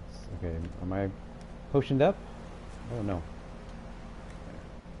 Okay, am I potioned up? Oh no.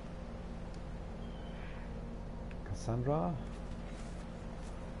 Cassandra?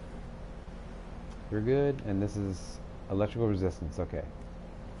 You're good, and this is electrical resistance, okay.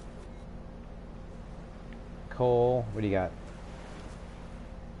 Cole, what do you got?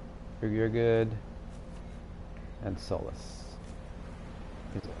 You're good. And Solus.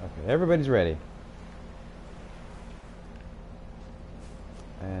 Okay, everybody's ready.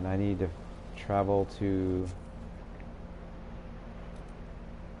 And I need to travel to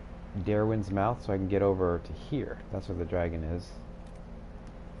Darwin's Mouth so I can get over to here. That's where the dragon is.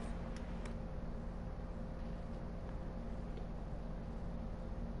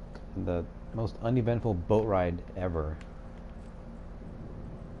 And the most uneventful boat ride ever.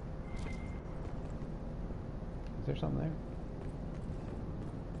 Is there something there?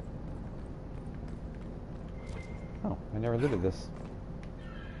 Oh, I never looted this.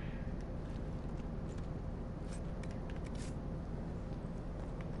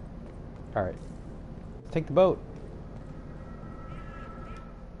 Alright. Let's take the boat.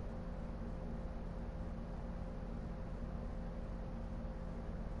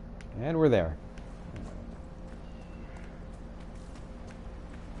 And we're there.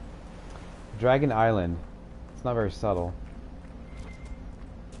 Dragon Island. It's not very subtle.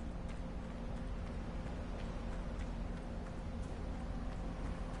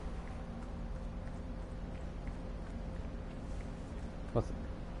 What's it?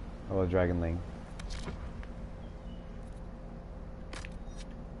 Oh, a dragonling.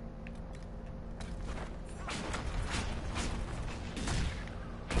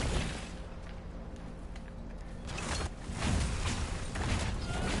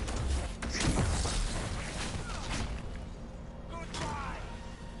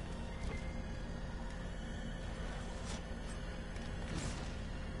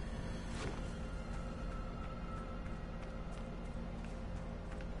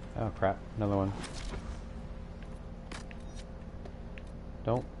 Oh crap, another one.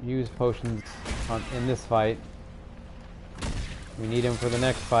 Don't use potions in this fight. We need them for the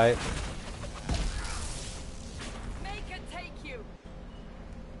next fight. Make it take you.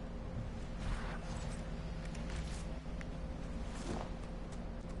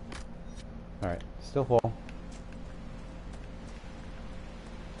 Alright, still full.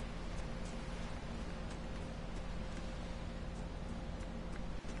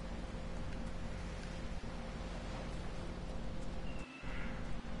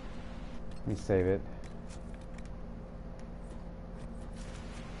 Let me save it.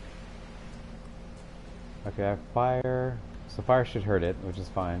 Okay, I have fire. So fire should hurt it, which is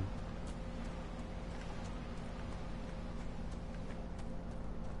fine.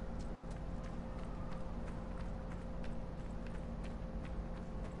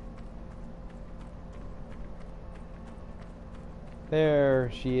 There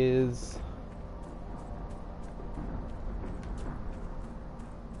she is.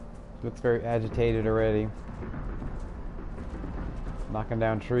 Looks very agitated already. Knocking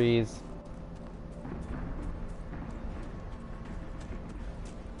down trees.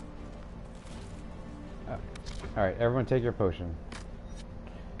 Alright, everyone take your potion.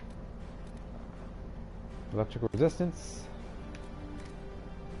 Electrical resistance.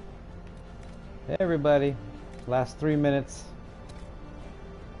 Hey everybody, last 3 minutes.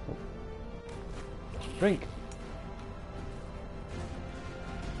 Drink.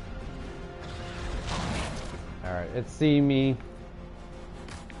 Alright, it's seeing me.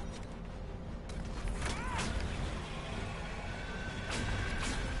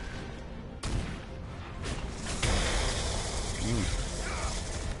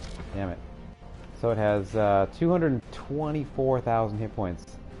 Damn it. So it has 224,000 hit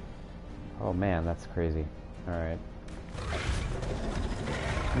points. Oh man, that's crazy. Alright.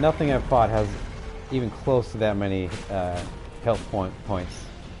 Nothing I've fought has even close to that many health points.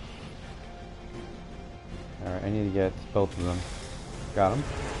 Alright, I need to get both of them. Got them.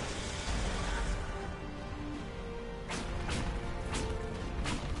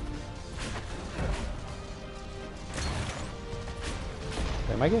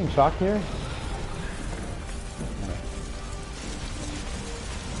 Am I getting shocked here?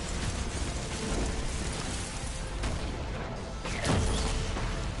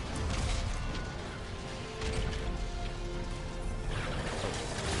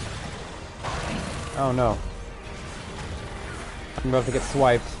 Oh no. I'm about to get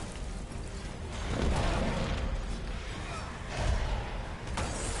swiped.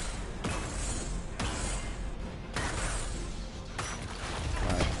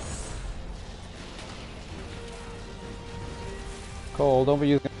 Right. Cole, don't be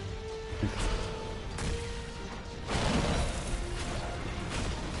using.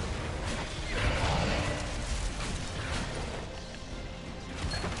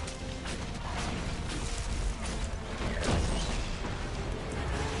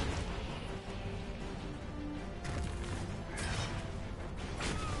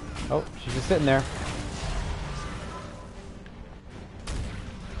 Oh, she's just sitting there.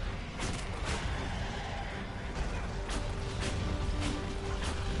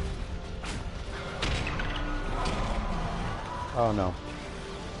 Oh no.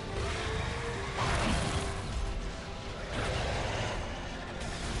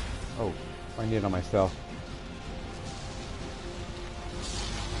 Oh, I need it on myself.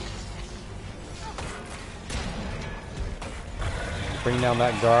 Bring down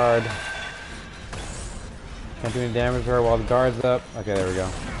that guard. Can't do any damage to her while the guard's up. Okay, there we go.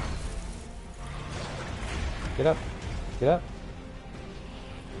 Get up. Get up.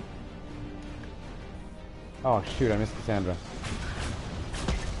 Oh shoot, I missed Cassandra.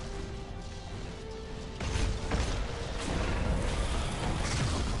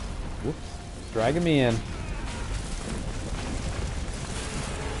 Whoops. Dragging me in.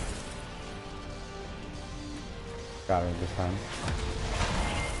 Got her this time.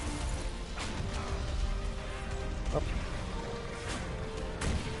 Oh.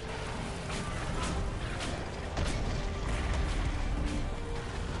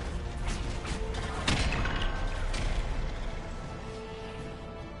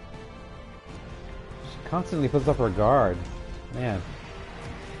 She constantly puts up her guard. Man.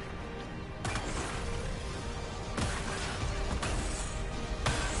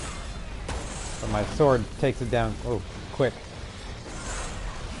 But my sword takes it down. Oh, quick.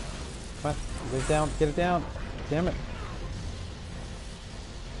 Come on, get it down, get it down. Damn it.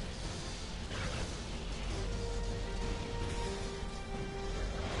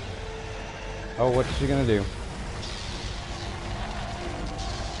 Oh, what's she gonna do?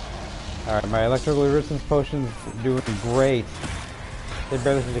 Alright, my electrical resistance potion's doing great. They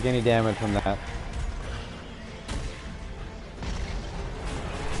barely take any damage from that.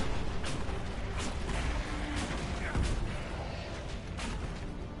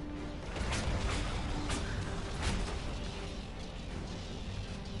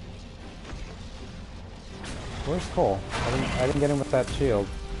 Where's Cole? I didn't get him with that shield.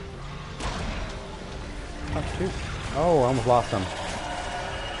 Oh shoot. Oh, I almost lost him.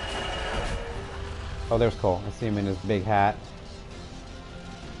 Oh, there's Cole. I see him in his big hat.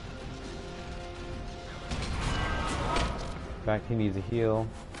 In fact, he needs a heal.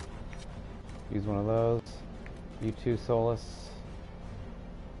 Use one of those. You too, Solus.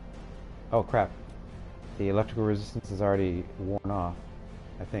 Oh crap. The electrical resistance is already worn off,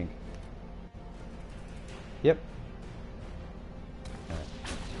 I think. Yep. Alright.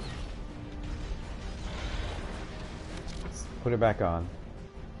 Let's put it back on.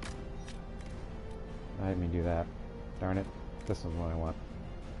 I didn't mean to do that. Darn it. This is what I want.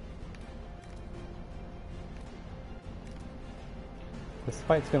 This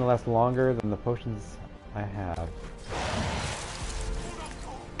fight's gonna last longer than the potions I have.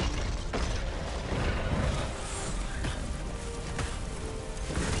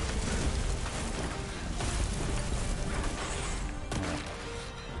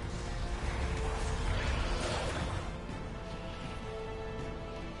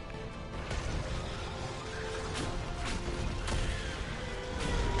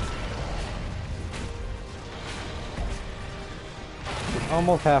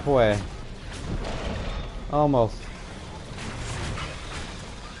 Almost halfway. Almost.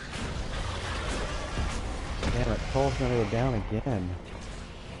 Damn it, Cole's gonna go down again.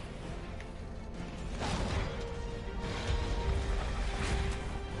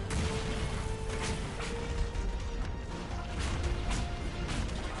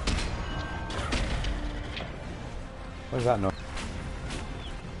 What is that noise?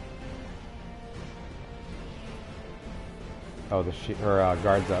 Oh, her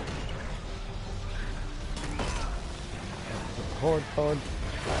guard's up. Forward.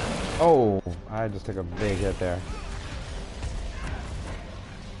 Oh, I just took a big hit there.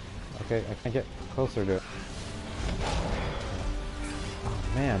 Okay, I can't get closer to it. Oh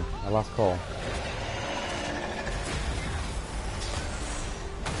man, I lost Cole.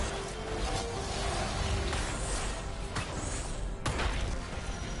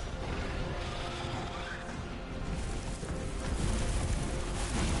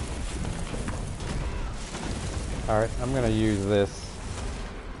 Alright, I'm gonna use this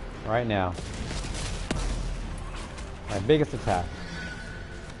right now. My biggest attack.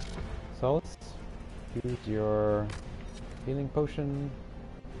 So let's use your healing potion.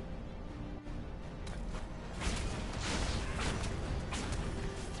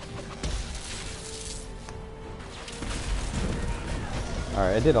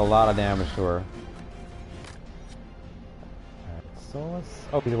 Alright, it did a lot of damage to her. Alright, so let's...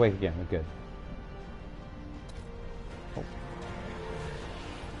 Oh, he's awake again. Good. Oh.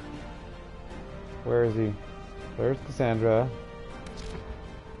 Where is he? Where's Cassandra?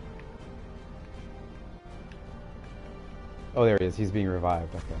 Oh, there he is. He's being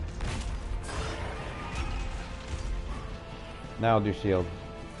revived. Okay. Now I'll do shield.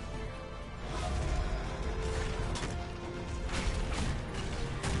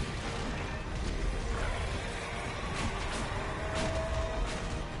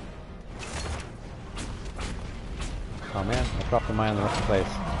 Oh man, I dropped the mine in the wrong place.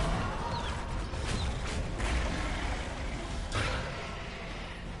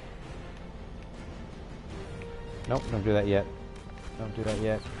 Nope, don't do that yet. Don't do that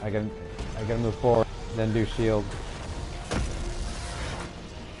yet. I gotta move forward, then do shield.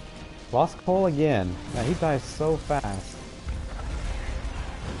 Lost Cole again. Now he dies so fast.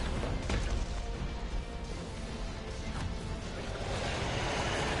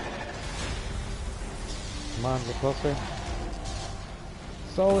 Come on, get closer.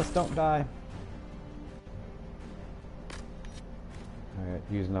 Solus, don't die. Alright,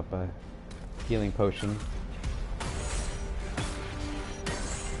 using up a healing potion.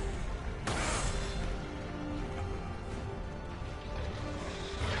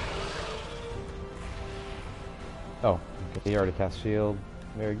 Oh, okay, he already cast shield.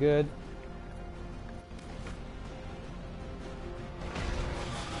 Very good.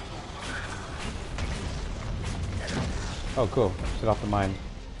 Oh, cool. Shut off the mine.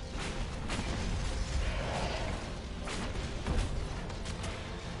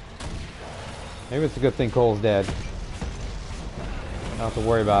 Maybe it's a good thing Cole's dead. I don't have to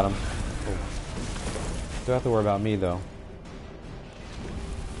worry about him. Cool. Still have to worry about me, though.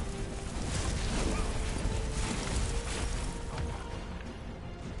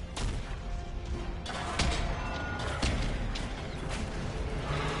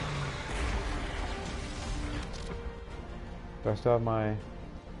 Do I still have my...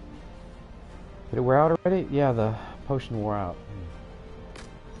 Did it wear out already? Yeah, the potion wore out.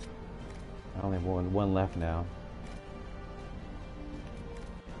 I only have one left now.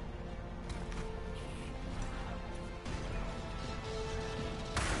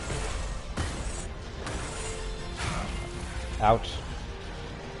 Ouch.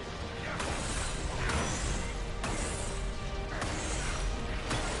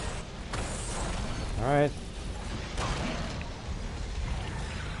 Alright.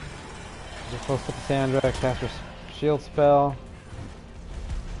 Get close to Cassandra, cast her shield spell.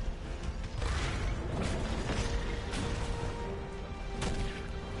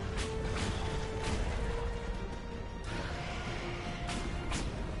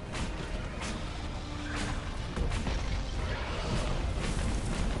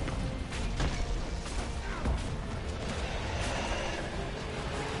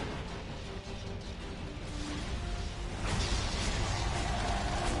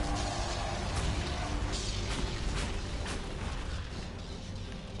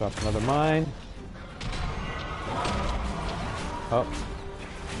 Drop another mine. Oh.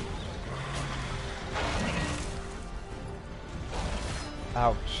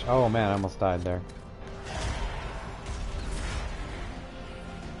 Ouch. Oh man, I almost died there.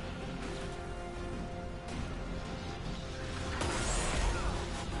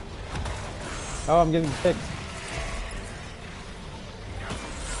 Oh, I'm getting kicked.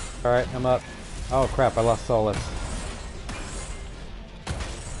 Alright, I'm up. Oh crap, I lost Solus.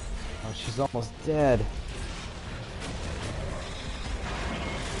 Oh, she's almost dead.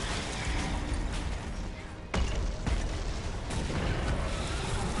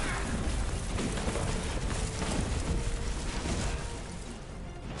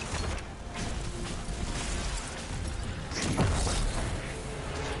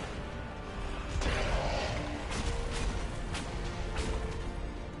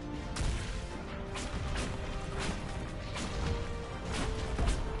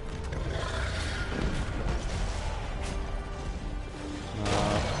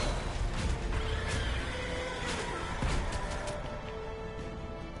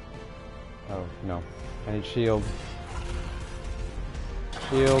 Oh, no. I need shield.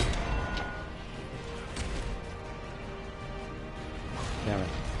 Shield. Damn it.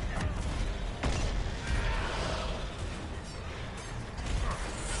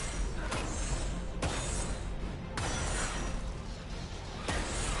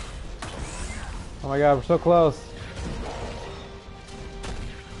 Oh my god, we're so close.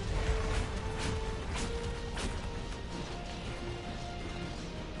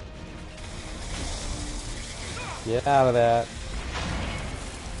 Get out of that.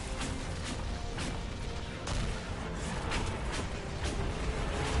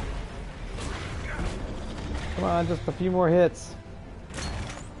 Come on, just a few more hits.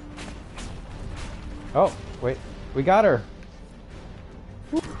 Oh, wait. We got her.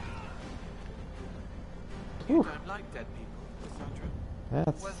 Whew. You don't like dead people, Cassandra?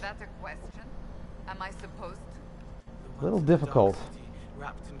 That's Was that a question? Am I supposed to? a little The ones in the dark difficult. city,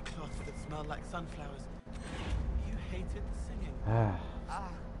 wrapped in cloths that smelled like sunflowers. You hated the singing. Ah,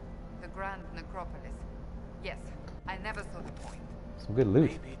 the Grand Necropolis. Yes, I never saw the point. Some good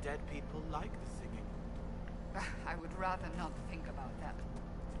loot. Maybe dead people like the singing. I would rather not think about that.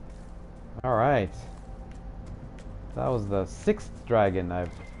 Alright. That was the 6th dragon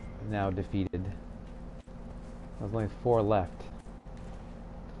I've now defeated. There's only 4 left.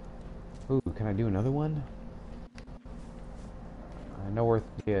 Ooh, can I do another one? I know where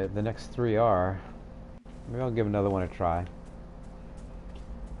the next 3 are. Maybe I'll give another one a try.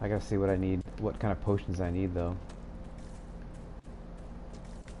 I gotta see what I need, what kind of potions I need though.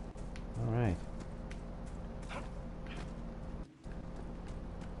 Alright.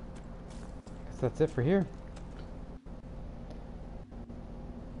 Guess that's it for here.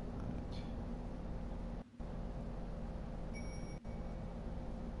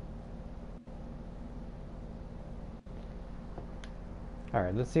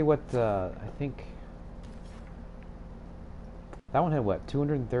 Alright, let's see what, I think... That one had, what,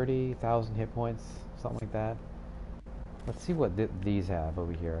 230,000 hit points? Something like that. Let's see what these have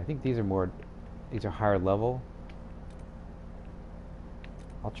over here. I think these are higher level.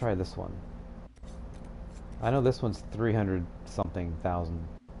 I'll try this one. I know this one's 300 something thousand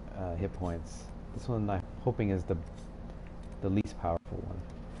hit points. This one I'm hoping is the least powerful one.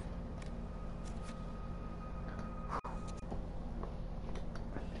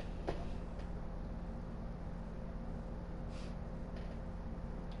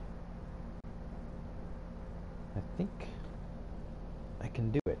 I think I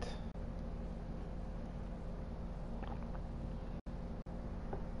can do it.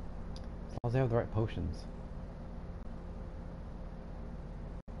 As long as I have the right potions.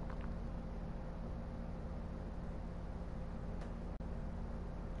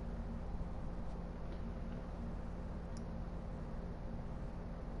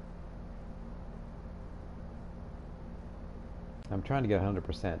 I'm trying to get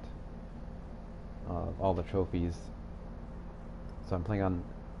 100% of all the trophies, so I'm playing on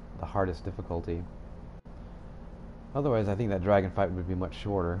the hardest difficulty. Otherwise, I think that dragon fight would be much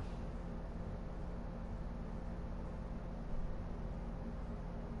shorter.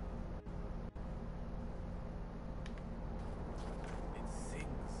 It sings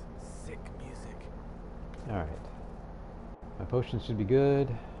sick music. Alright. My potions should be good.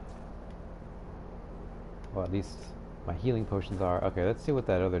 Well, at least my healing potions are. Okay, let's see what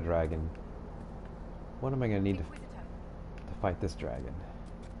that other dragon... What am I going to need to fight this dragon?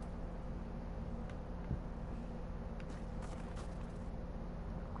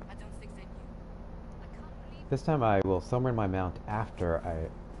 I don't think they knew. I can't believe This time I will summon my mount after I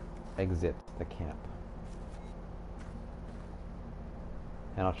exit the camp.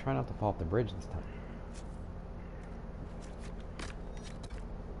 And I'll try not to fall off the bridge this time.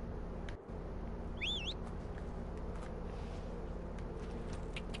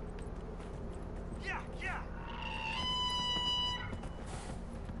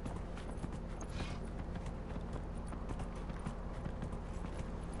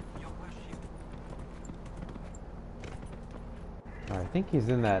 think he's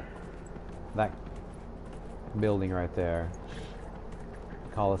in that building right there.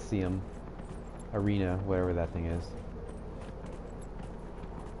 Coliseum. Arena, whatever that thing is.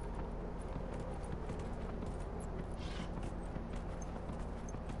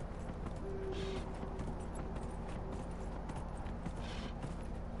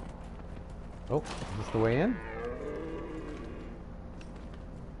 Oh, is this the way in?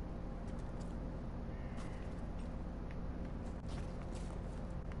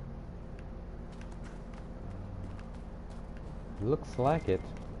 Looks like it.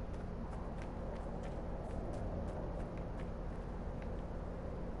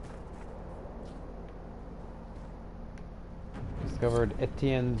 Discovered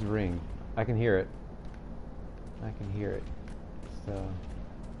Etienne's ring. I can hear it. I can hear it. So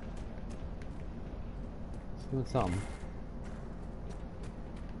it's doing something.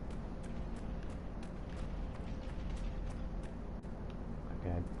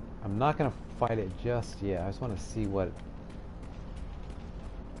 Okay, I'm not gonna fight it just yet. I just want to see what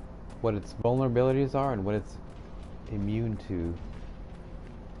its vulnerabilities are and what it's immune to.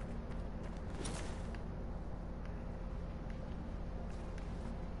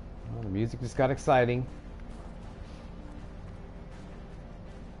 Well, the music just got exciting.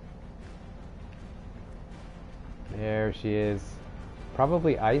 There she is.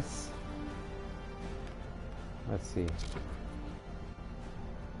 Probably ice. Let's see.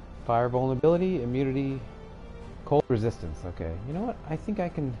 Fire vulnerability, immunity, cold resistance. Okay, you know what? I think I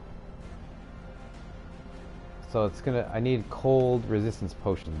can... So it's gonna... I need cold resistance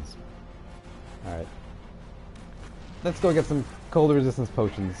potions. Alright. Let's go get some cold resistance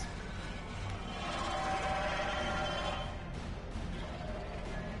potions.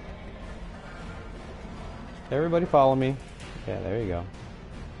 Everybody follow me. Yeah, there you go.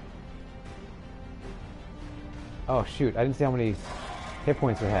 Oh shoot, I didn't see how many hit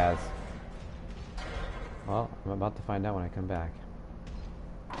points it has. Well, I'm about to find out when I come back.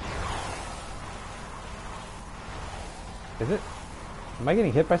 Is it? Am I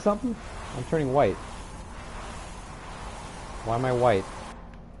getting hit by something? I'm turning white. Why am I white?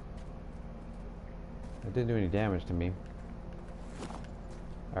 It didn't do any damage to me.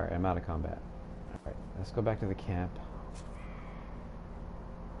 Alright, I'm out of combat. Alright, let's go back to the camp.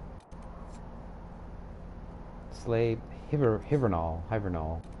 Slave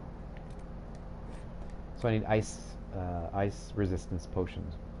Hivernal. So I need ice resistance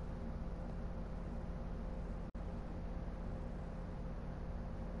potions.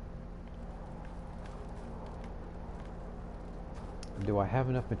 Do I have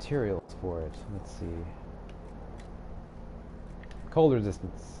enough materials for it? Let's see. Cold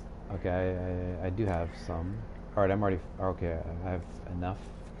resistance. Okay, I do have some. Alright, I'm already... Okay, I have enough.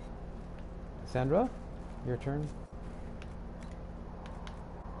 Sandra, your turn.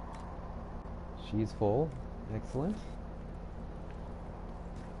 She's full. Excellent.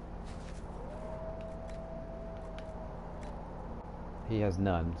 He has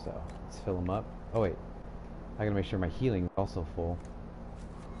none, so let's fill him up. Oh wait, I gotta make sure my healing is also full.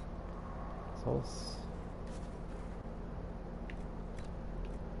 So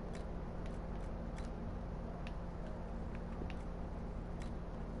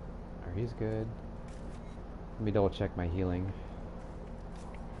he's good. Let me double check my healing.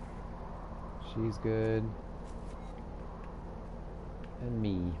 She's good. And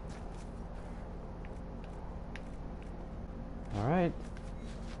me. Alright.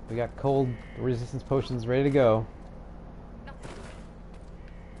 We got cold resistance potions ready to go.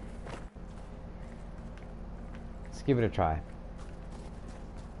 Let's give it a try.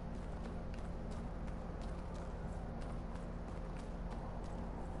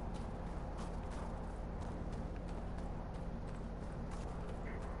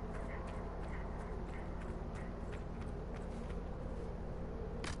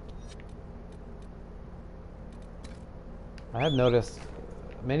 I have noticed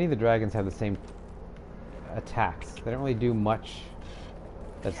many of the dragons have the same attacks. They don't really do much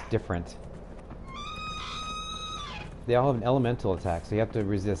that's different. They all have an elemental attack, so you have to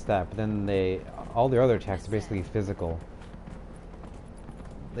resist that, but then all their other attacks are basically physical.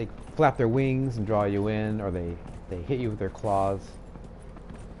 They flap their wings and draw you in, or they hit you with their claws.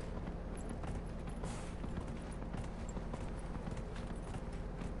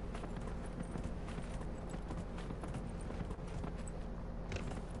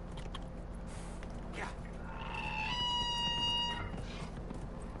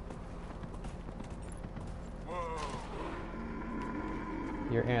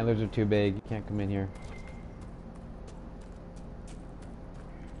 Your antlers are too big. You can't come in here.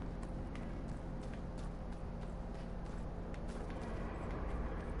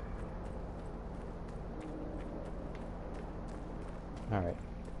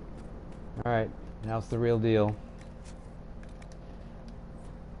 Alright, now it's the real deal.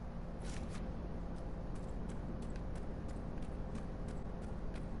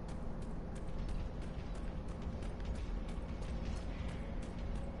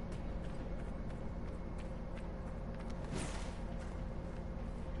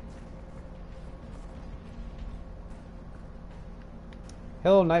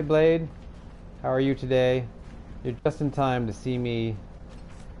 Hello, Nightblade. How are you today? You're just in time to see me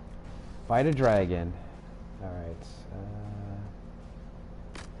fight a dragon. Alright.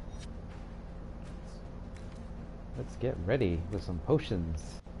 Let's get ready with some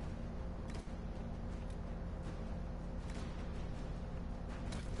potions.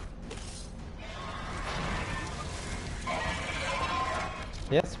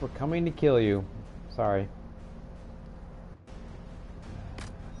 Yes, we're coming to kill you. Sorry.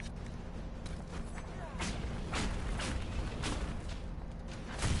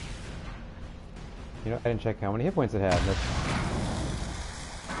 You know, I didn't check how many hit points it had. That's...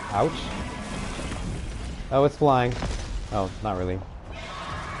 Ouch. Oh, it's flying. Oh, not really.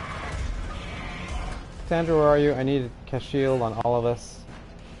 Sandra, where are you? I need a cast shield on all of us.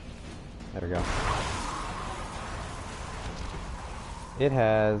 There we go. It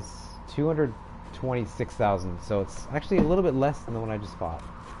has 226,000, so it's actually a little bit less than the one I just fought.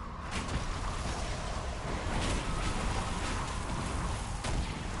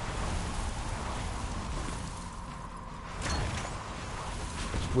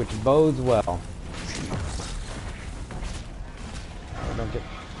 Which bodes well. Oh, don't get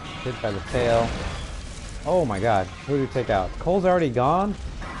hit by the tail. Oh my god, who did we take out? Cole's already gone?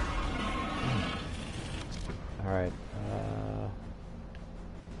 Alright.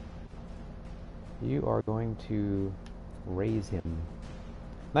 You are going to raise him.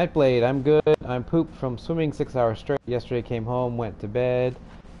 Nightblade, I'm good. I'm pooped from swimming 6 hours straight. Yesterday came home, went to bed.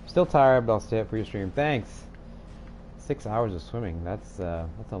 Still tired, but I'll stay up for your stream. Thanks. 6 hours of swimming. That's a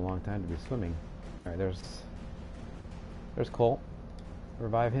long time to be swimming. All right, there's Cole.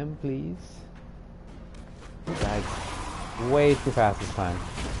 Revive him, please. He died way too fast this time.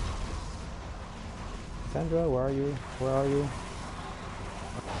 Sandra, where are you? Where are you?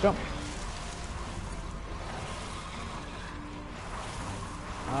 Jump!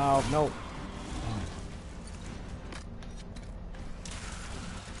 Oh no!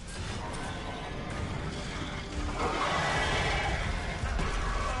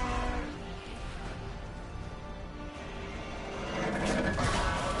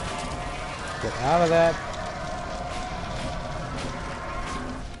 Get out of that.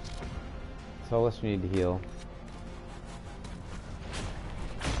 Solus, you need to heal.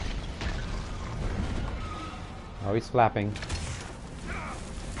 Oh, he's flapping.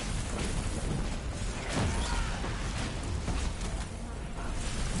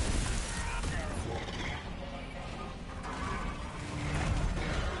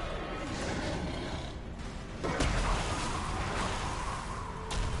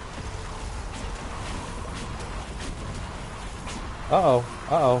 Uh-oh,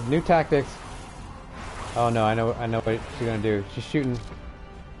 uh-oh, new tactics. Oh no, I know what she's gonna do. She's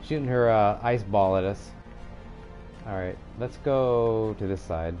shooting her ice ball at us. Alright, let's go to this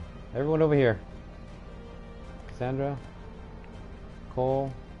side. Everyone over here. Cassandra,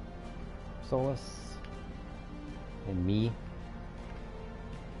 Cole, Solus, and me.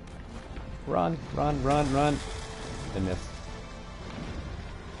 Run, run, run, run. And miss.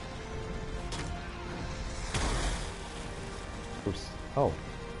 Oops. Oh.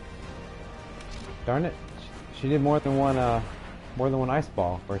 Darn it. She did more than one ice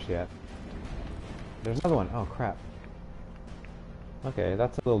ball. Where's she at? There's another one. Oh crap. Okay,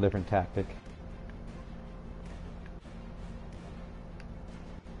 that's a little different tactic.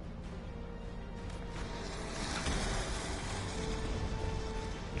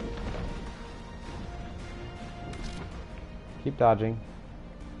 Keep dodging.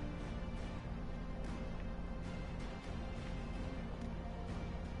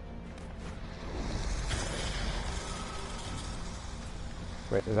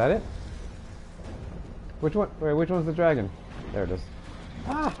 Wait, is that it? Which one? Wait, which one's the dragon? There it is.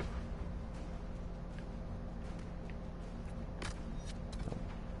 Ah!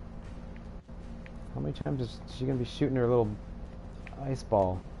 How many times is she gonna be shooting her little ice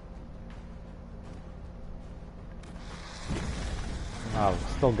ball? Oh,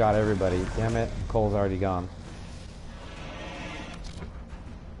 still got everybody. Damn it. Cole's already gone.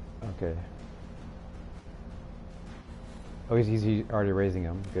 Okay. Oh, he's already raising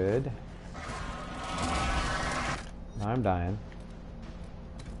him. Good. Now I'm dying.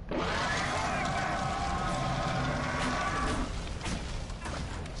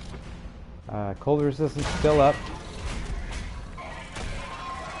 Cold resistance still up.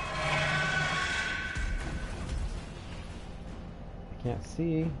 I can't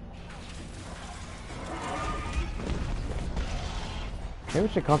see. Maybe we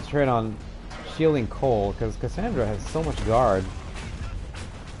should concentrate on shielding Cole, because Cassandra has so much guard.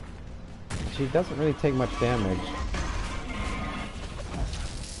 She doesn't really take much damage.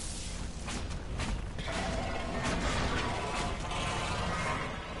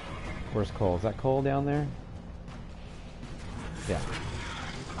 Where's Cole? Is that Cole down there? Yeah.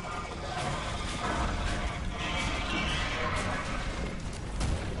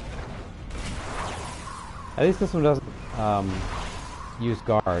 At least this one doesn't use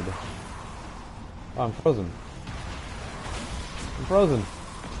guard. Oh, I'm frozen. I'm frozen.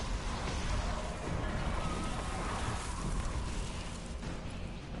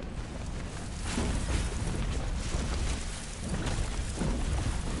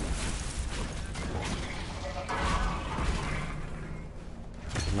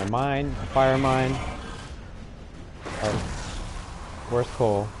 My mine, a fire mine. Oh. Where's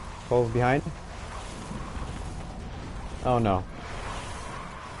Cole? Cole's behind? Oh no.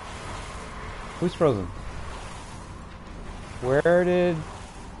 Who's frozen? Where did...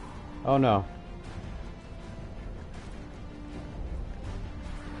 Oh no.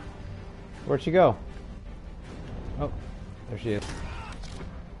 Where'd she go? Oh, there she is.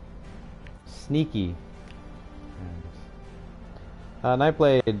 Sneaky.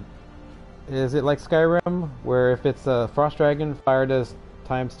 Nightblade, is it like Skyrim, where if it's a Frost Dragon, fire does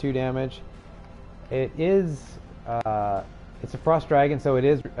 ×2 damage? It is, it's a Frost Dragon, so it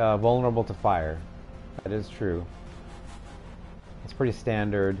is vulnerable to fire. That is true. It's pretty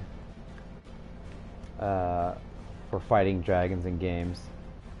standard for fighting dragons in games.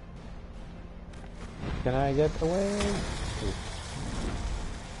 Can I get away? Ooh.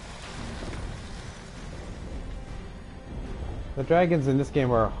 The dragons in this game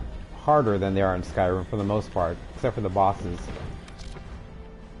are harder than they are in Skyrim for the most part, except for the bosses.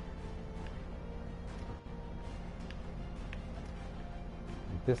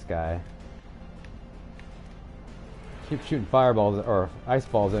 Like this guy. Keep shooting fireballs or ice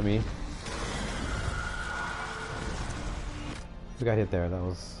balls at me. Who got hit there? That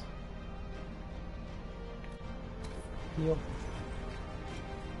was... Heal.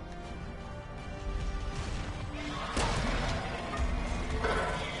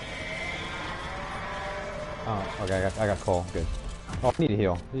 Oh, okay, I got Cole. Good. Oh, I need to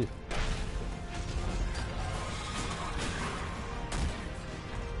heal. Jeez.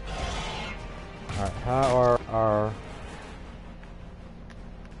 Alright, how are our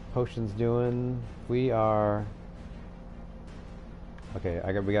potions doing? We are... Okay,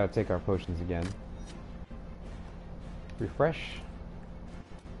 we gotta take our potions again. Refresh.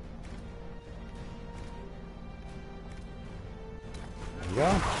 There we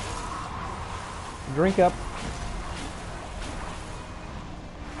go. Drink up.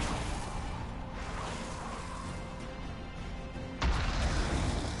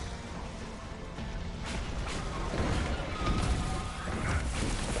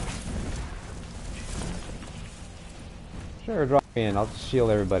 Sure, drop me in. I'll just shield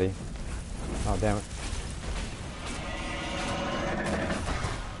everybody. Oh, damn it.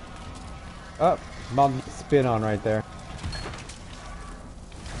 Oh, about to spin on right there.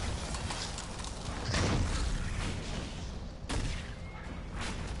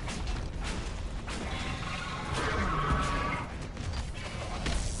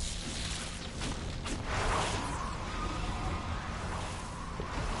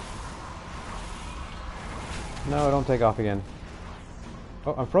 No, don't take off again.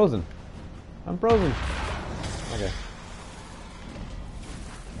 Oh, I'm frozen. I'm frozen. Okay.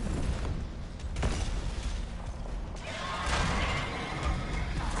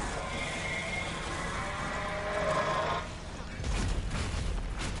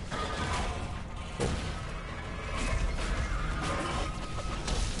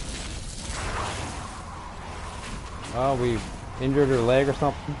 Oh, we injured her leg or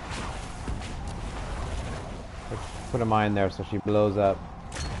something. Let's put a mine there so she blows up.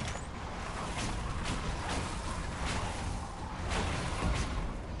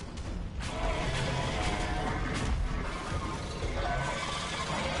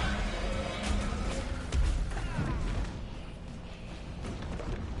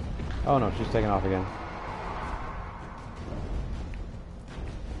 Oh no, she's taking off again.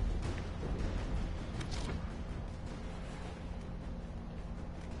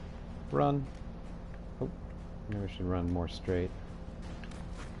 Run. Oh, maybe we should run more straight.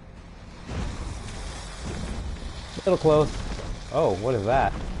 A little close. Oh, what is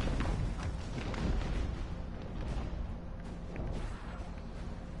that?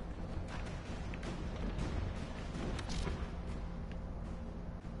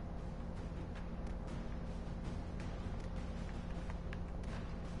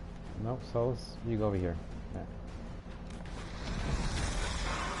 Nope, Solus, you go over here. Yeah.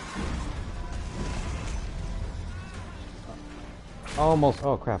 Almost.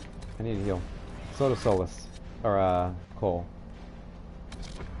 Oh crap! I need to heal. So does Solus, or Cole.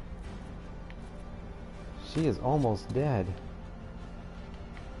 She is almost dead.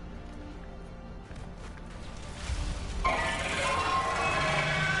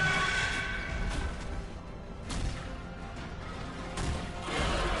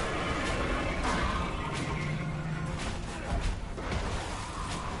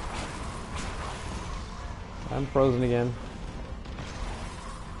 I'm frozen again.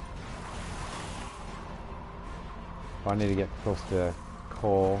 Oh, I need to get close to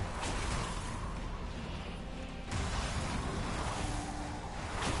Cole.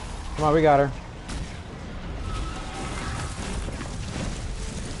 Come on, we got her.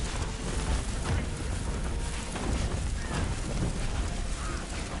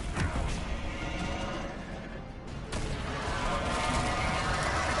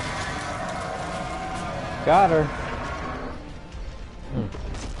 Got her.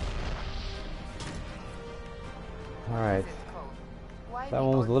 Alright. That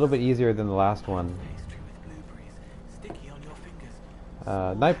one was a little bit easier than the last one.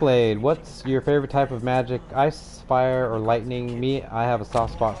 Nightblade, what's your favorite type of magic? Ice, fire, or lightning? Me, I have a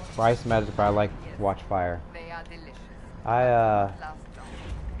soft spot for ice magic, but I like to watch fire.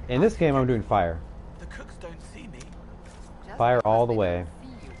 In this game, I'm doing fire. The cooks don't see me. Fire all the way.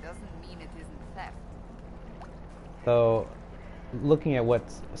 So, looking at what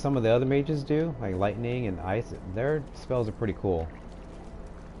some of the other mages do, like lightning and ice, their spells are pretty cool.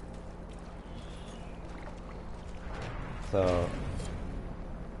 So,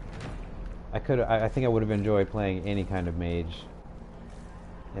 I think I would have enjoyed playing any kind of mage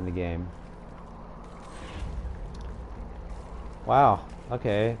in the game. Wow,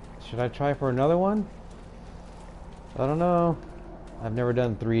 okay. Should I try for another one? I don't know. I've never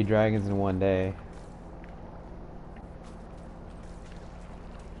done 3 dragons in one day.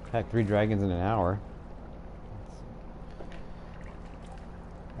 Heck, 3 dragons in an hour.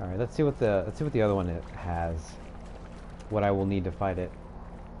 All right, let's see what the other one has. What I will need to fight it.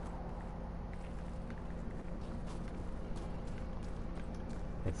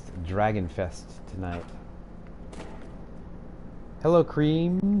 It's Dragon Fest tonight. Hello,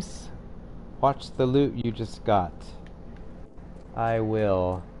 creams. Watch the loot you just got. I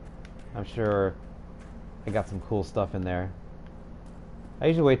will. I'm sure I got some cool stuff in there. I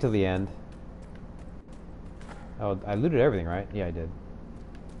usually wait till the end. Oh, I looted everything, right? Yeah, I did.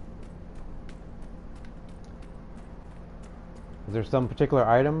 Is there some particular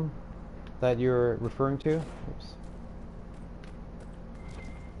item that you're referring to? Oops.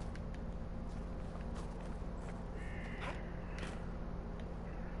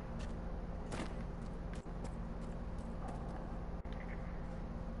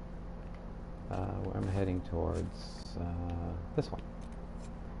 Where I'm heading towards this one.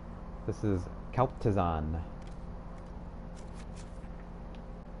 This is Kaltazan.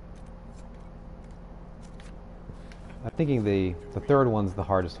 I'm thinking the third one's the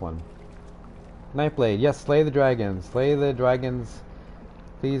hardest one. Nightblade, yes, slay the dragons. Slay the dragons.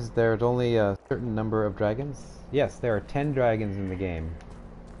 Please, there's only a certain number of dragons. Yes, there are 10 dragons in the game.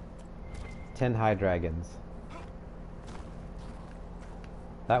 10 high dragons.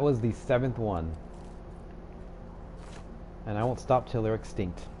 That was the 7th one. And I won't stop till they're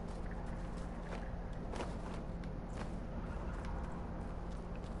extinct.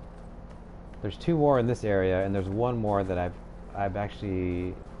 There's 2 more in this area, and there's 1 more that I've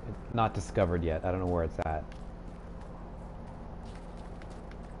actually not discovered yet. I don't know where it's at.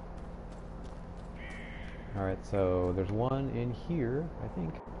 Alright, so there's 1 in here, I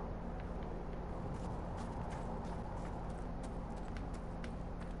think.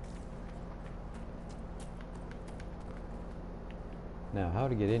 Now, how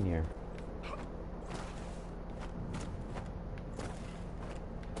to get in here?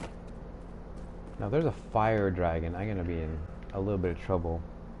 Now, there's a fire dragon. I'm gonna be in a little bit of trouble.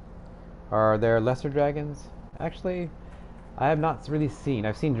 Are there lesser dragons? Actually, I have not really seen.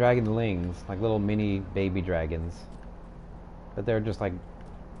 I've seen dragonlings, like little mini baby dragons. But they're just like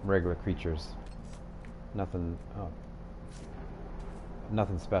regular creatures. Nothing,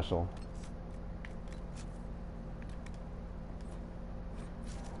 nothing special.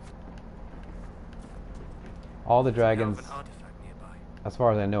 All the dragons, as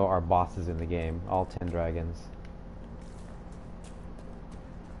far as I know, are bosses in the game. All 10 dragons.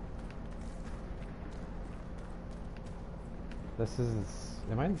 This is...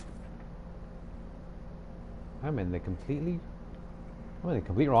 I'm in the completely I'm in the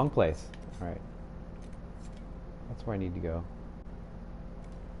complete wrong place. Alright. That's where I need to go.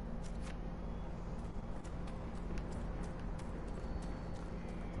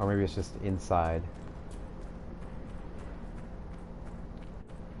 Or maybe it's just inside.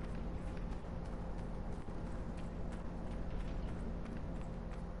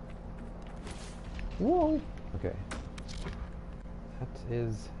 Whoa! Okay. That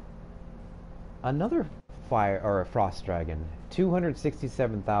is another fire or a frost dragon.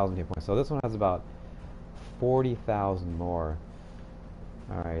 267,000 hit points. So this one has about 40,000 more.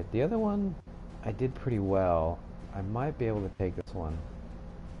 Alright, the other one I did pretty well. I might be able to take this one.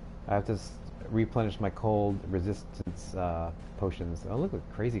 I have to replenish my cold resistance potions. Oh, look at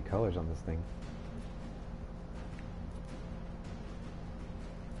crazy colors on this thing.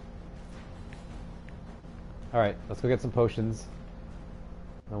 Alright, let's go get some potions.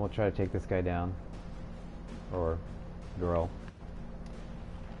 Then we'll try to take this guy down. Or girl.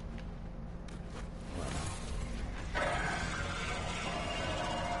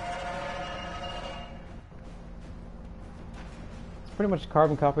 It's pretty much a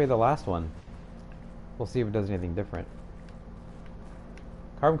carbon copy of the last one. We'll see if it does anything different.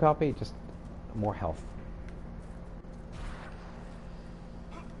 Carbon copy, just more health.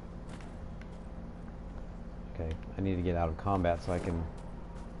 Okay, I need to get out of combat so I can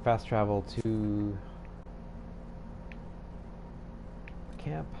fast travel to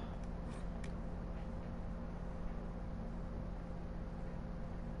camp.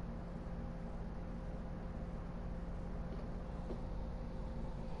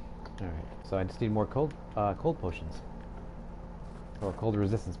 Alright, so I just need more cold potions. Or cold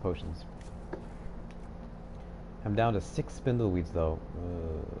resistance potions. I'm down to 6 spindleweeds though.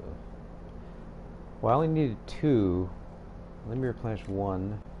 Well, I only needed 2. Let me replenish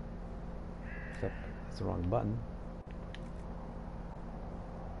 1. Except that's the wrong button.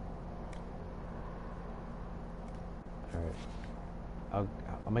 Alright.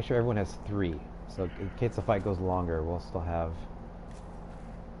 I'll make sure everyone has 3. So in case the fight goes longer, we'll still have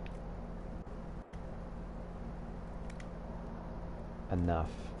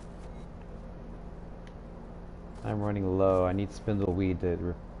enough. I'm running low. I need spindleweed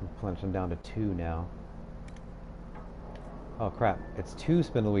to replenish them down to 2 now. Oh crap, it's 2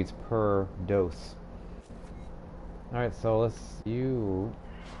 spindleweeds per dose. Alright, so you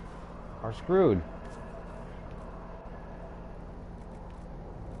are screwed.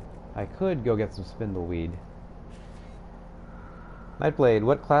 I could go get some spindleweed. Nightblade,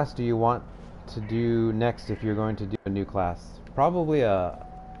 what class do you want to do next if you're going to do a new class? Probably a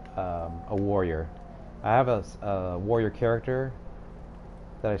warrior. I have a warrior character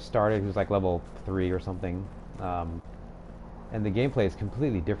that I started who's like level 3 or something. And the gameplay is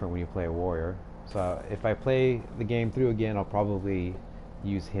completely different when you play a warrior. So if I play the game through again, I'll probably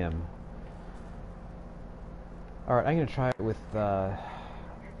use him. Alright, I'm going to try it with the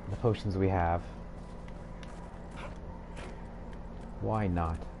potions we have. Why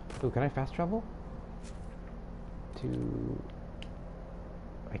not? Ooh, can I fast travel?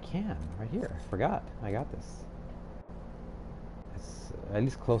 I can, right here. Forgot. I got this. It's at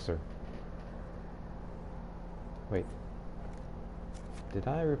least closer. Wait. Did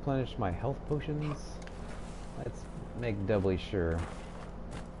I replenish my health potions? Let's make doubly sure.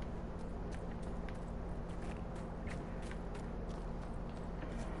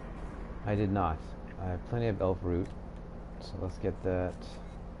 I did not. I have plenty of elf root, so let's get that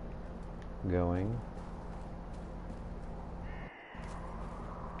going.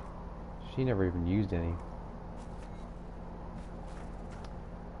 She never even used any.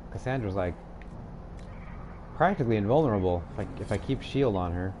 Cassandra's like practically invulnerable if I keep shield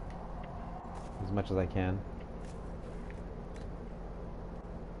on her as much as I can.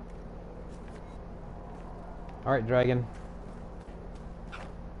 Alright, dragon.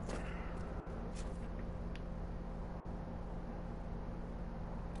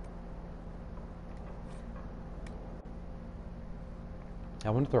 I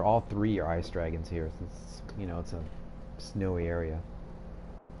wonder if they're all 3 are ice dragons here, since, you know, it's a snowy area.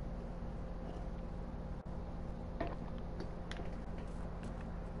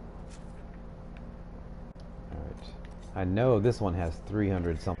 Alright. I know this one has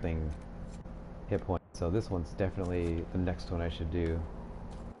 300 something hit points, so this one's definitely the next one I should do.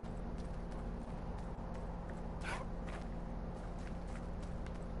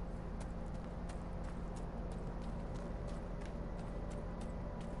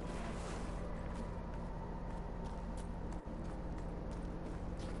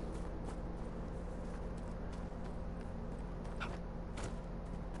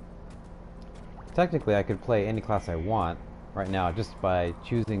 Technically, I could play any class I want, right now, just by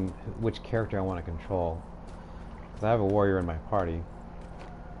choosing which character I want to control. Because I have a warrior in my party.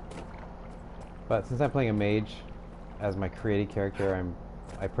 But since I'm playing a mage as my created character,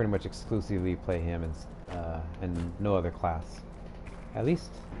 I pretty much exclusively play him and no other class. At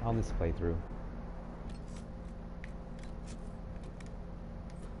least on this playthrough.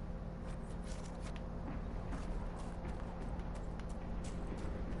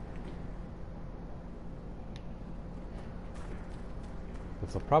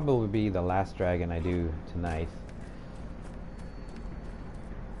 This will probably be the last dragon I do tonight.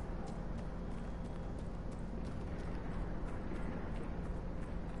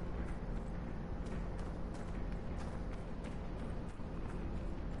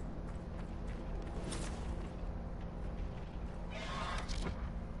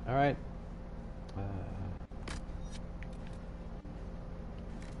 Alright.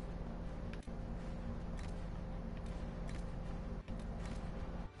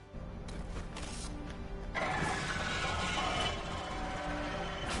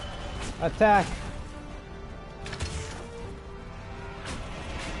 Attack!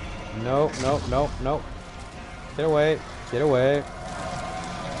 Nope, nope, nope, nope. Get away, get away.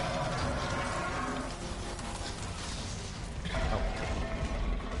 Oh.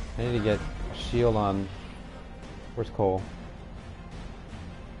 I need to get a shield on. Where's Cole?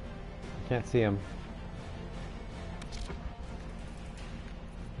 I can't see him.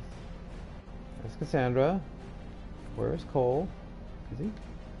 There's Cassandra. Where's Cole? Is he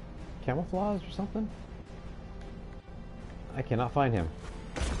camouflaged or something? I cannot find him.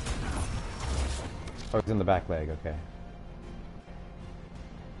 Oh, he's in the back leg, okay.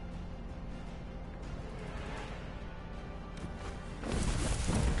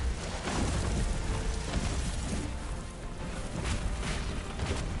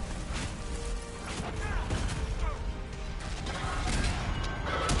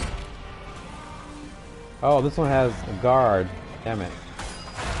 Oh, this one has a guard. Damn it.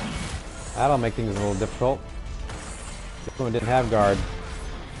 That'll make things a little difficult. This one didn't have guard.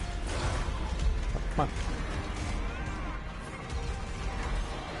 Come on.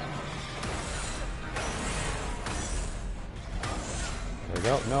 There we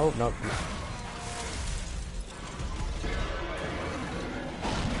go. No, no.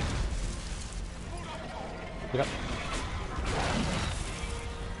 Get up.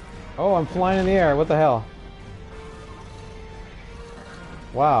 Oh, I'm flying in the air. What the hell?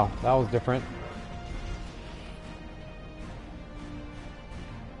 Wow, that was different.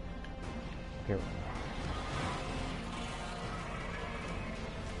 Okay.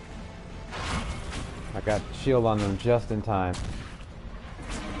 I got shield on them just in time.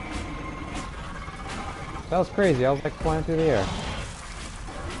 That was crazy. I was like flying through the air.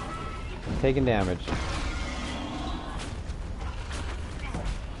 I'm taking damage.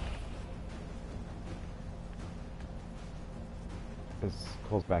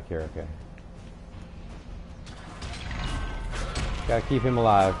 Cole's back here, okay. Gotta keep him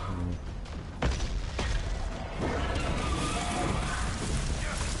alive.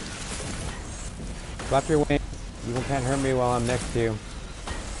 Flap your wings. You can't hurt me while I'm next to you.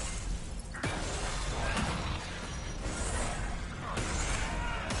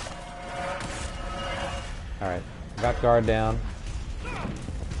 Alright, got guard down.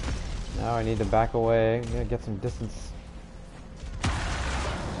 Now I need to back away. I'm gonna get some distance.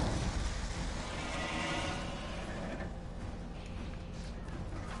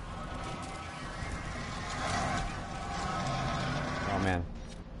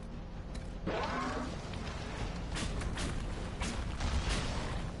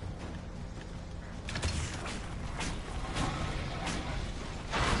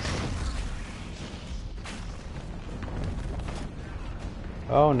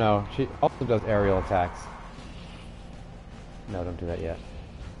 Oh no, she also does aerial attacks. No, don't do that yet.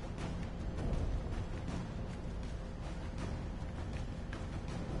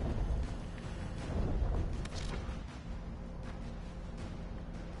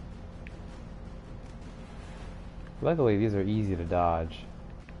 Luckily, these are easy to dodge.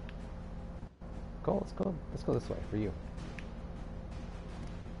 Go, let's go. Let's go this way for you.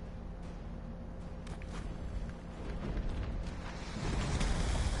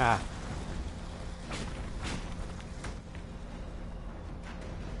 Ha.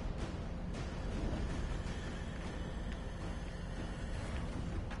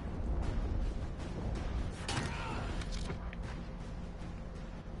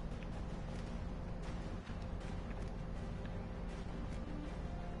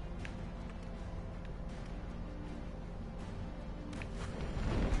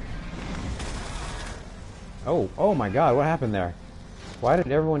 Oh my god, what happened there? Why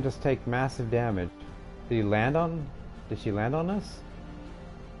did everyone just take massive damage? Did he land on... Did she land on us?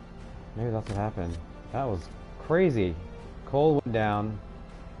 Maybe that's what happened. That was crazy. Cole went down.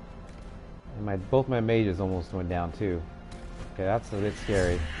 And both my mages almost went down too. Okay, that's a bit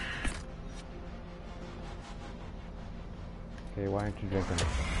scary. Okay, why aren't you drinking?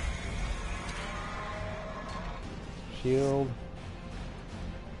 Shield.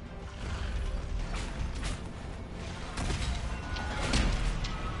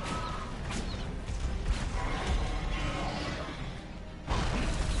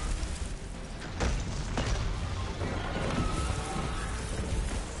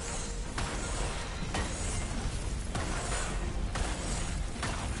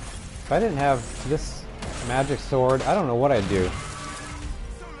 If I didn't have this magic sword, I don't know what I'd do.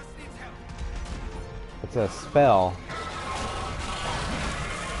 It's a spell.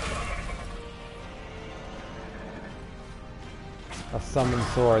 A summon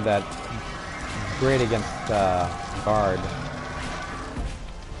sword that's great against guard.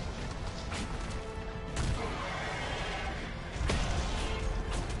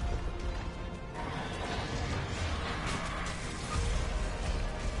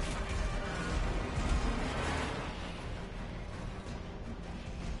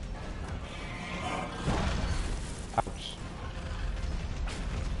 Ouch.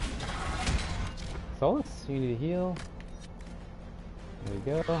 Solus, you need to heal. There we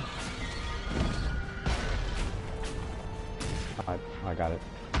go. I got it.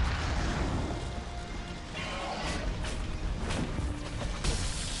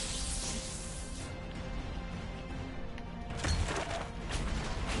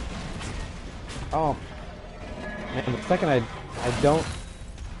 Oh man, the second I don't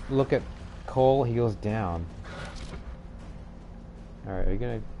look at Cole, he goes down. Alright, are you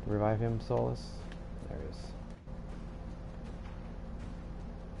gonna revive him, Solus? There he is.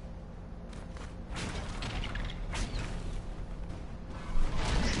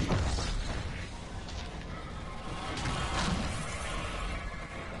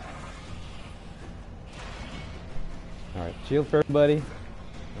 Alright, shield for everybody.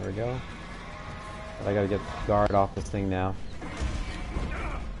 There we go. But I gotta get guard off this thing now.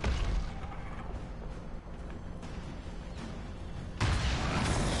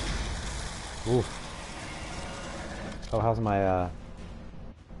 Oof. Oh, how's my,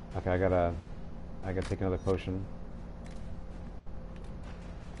 okay, I gotta take another potion.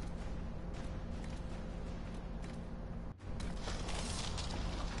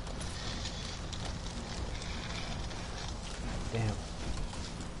 Damn.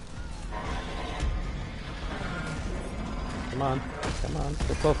 Come on,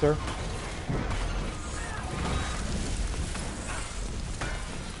 get closer.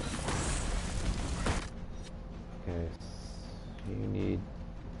 Okay,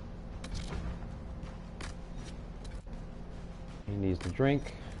 he needs to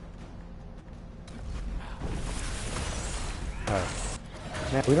drink. Alright.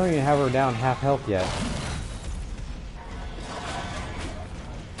 Man, we don't even have her down half health yet.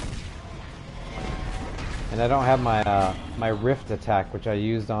 And I don't have my my rift attack, which I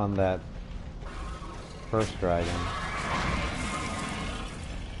used on that first dragon.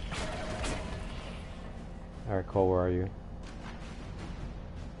 Alright, Cole, where are you?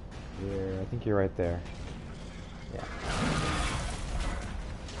 I think you're right there. Yeah.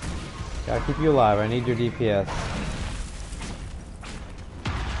 Gotta keep you alive. I need your DPS.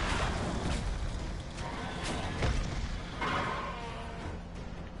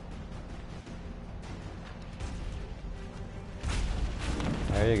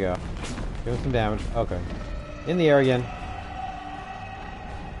 There you go. Give him some damage. Okay. In the air again.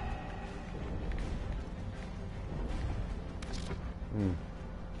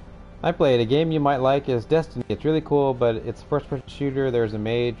 I played a game you might like is Destiny. It's really cool, but it's a first-person shooter. There's a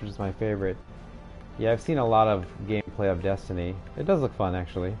mage, which is my favorite. Yeah, I've seen a lot of gameplay of Destiny. It does look fun,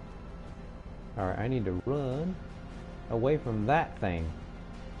 actually. Alright, I need to run away from that thing.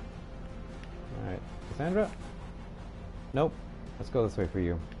 Alright, Cassandra? Nope. Let's go this way for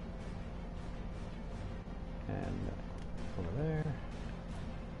you. And over there.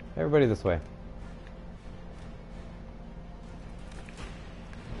 Everybody this way.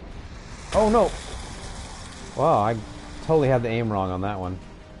 Oh no! Wow, I totally had the aim wrong on that one.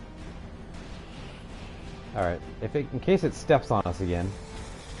 Alright, in case it steps on us again.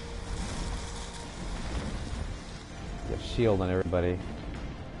 Get a shield on everybody.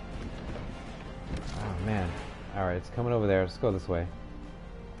 Oh man. Alright, it's coming over there. Let's go this way.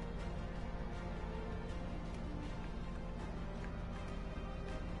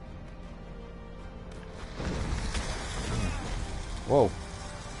 Whoa.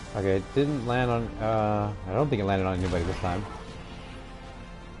 Okay, it didn't land on, I don't think it landed on anybody this time.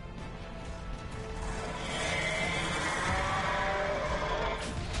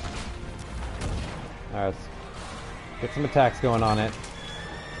 Alright, let's get some attacks going on it.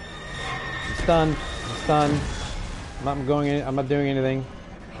 I'm stunned. I'm stunned. I'm not doing anything.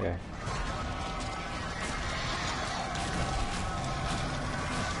 Okay.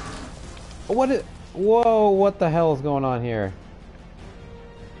 Whoa, what the hell is going on here?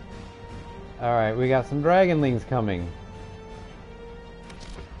 Alright, we got some dragonlings coming.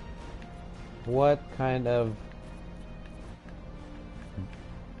 What kind of...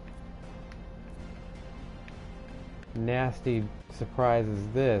 nasty surprise is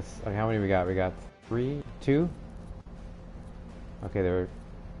this? Okay, how many we got? We got 3? 2? Okay, there were...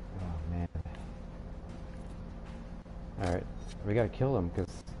 oh, man. Alright, we gotta kill them, because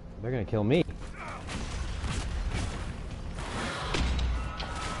they're gonna kill me.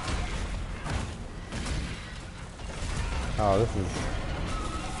 Oh, this is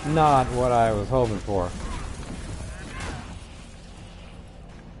not what I was hoping for.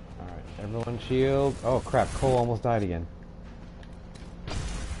 Alright, everyone shield. Oh crap, Cole almost died again.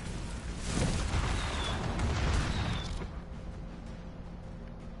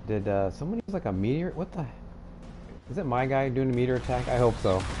 Did someone use like a meteor? What the... is it my guy doing a meteor attack? I hope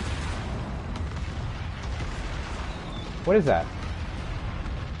so. What is that?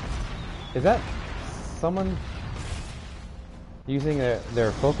 Is that someone using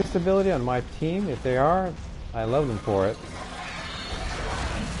their focused ability on my team? If they are, I love them for it.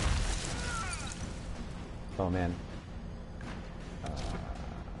 Oh man.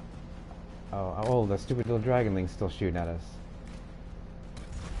 Oh, the stupid little dragonling's still shooting at us.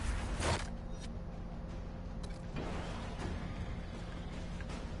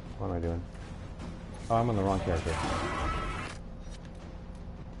 What am I doing? Oh, I'm on the wrong character.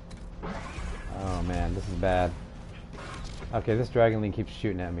 Oh man, this is bad. Okay, this dragonling keeps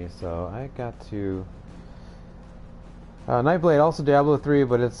shooting at me, so I got to... Nightblade, also Diablo 3,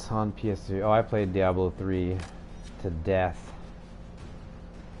 but it's on PS3. Oh, I played Diablo 3 to death.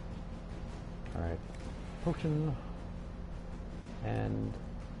 Alright. Potion. And...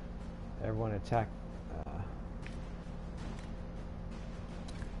 everyone attack...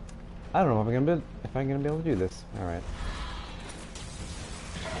 I don't know if I'm gonna be able to do this. Alright.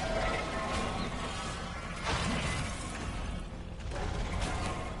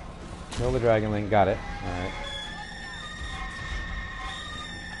 Kill the dragonling, got it. Alright.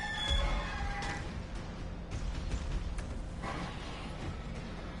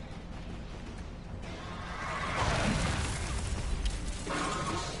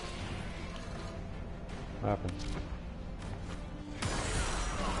 What happened?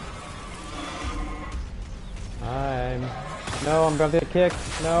 No, I'm about to get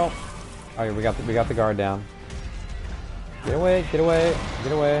kicked. No. Okay, we got the guard down. Get away, get away,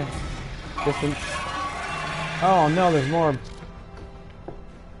 get away. Distance. Oh no, there's more.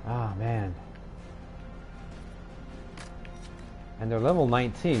 Oh man. And they're level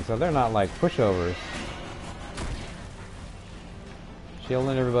 19, so they're not like pushovers.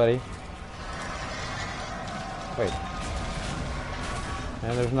 Shielding everybody. Wait.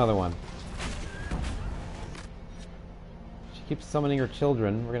 And there's another one. She keeps summoning her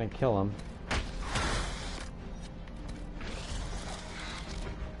children. We're gonna kill them.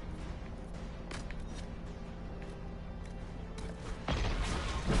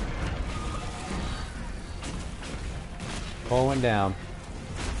 Cole went down.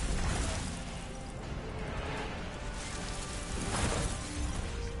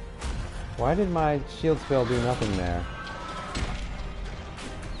 Why did my shield spell do nothing there?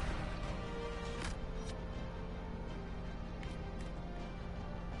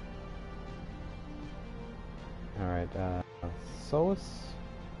 Alright, Solus?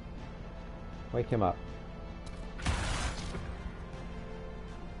 Wake him up.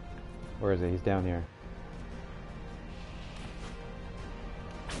 Where is he? He's down here.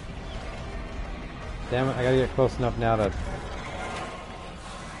 Damn it, I gotta get close enough now to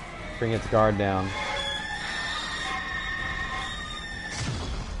bring its guard down.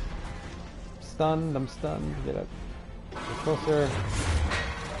 Stunned, I'm stunned. Get up. Get closer.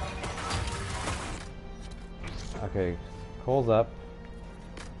 Okay, Cole's up.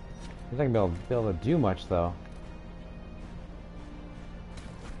 I think I'll be able to do much though.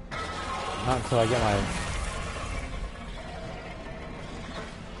 Not until I get my...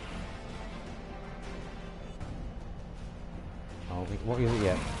 oh, we won't use it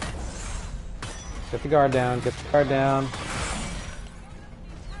yet. Get the guard down, get the guard down.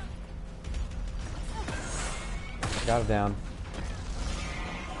 Got it down.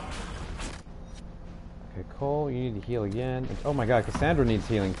 Okay, Cole, you need to heal again. Oh my god, Cassandra needs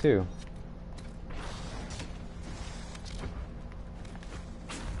healing too.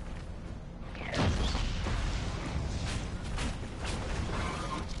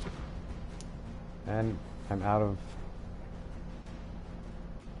 And I'm out of...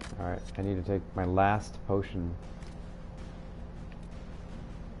 Alright, I need to take my last potion.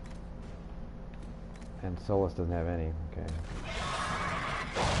 And Solus doesn't have any, okay.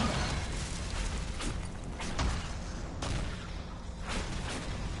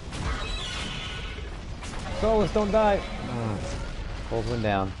 Solus, don't die! Cole's went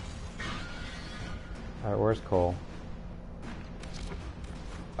down. Alright, where's Cole?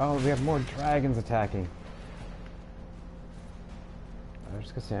 Oh, we have more dragons attacking.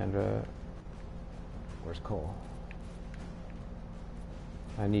 There's Cassandra. Where's Cole?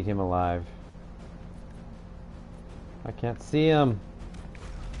 I need him alive. I can't see him.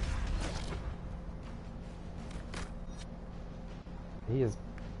 He is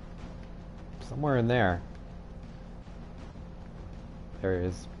somewhere in there. There he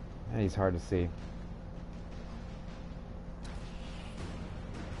is. And he's hard to see.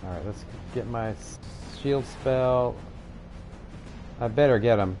 Alright, let's get my shield spell. I better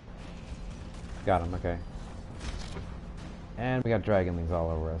get him. Got him, okay. And we got dragonlings all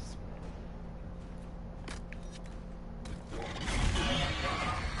over us.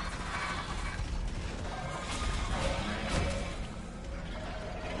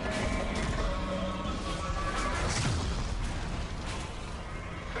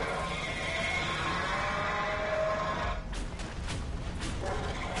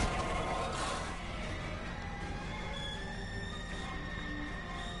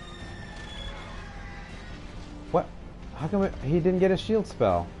 What? How come he didn't get a shield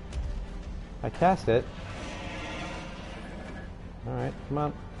spell? I cast it. Alright, come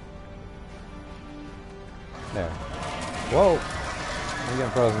on. There. Whoa! I'm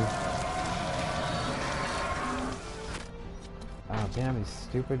getting frozen. Oh damn, these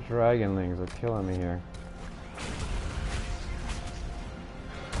stupid dragonlings are killing me here.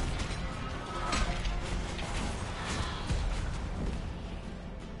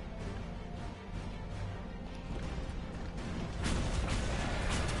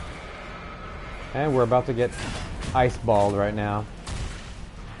 And we're about to get ice-balled right now.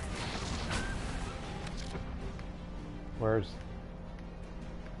 Where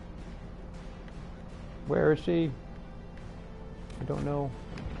is she? I don't know.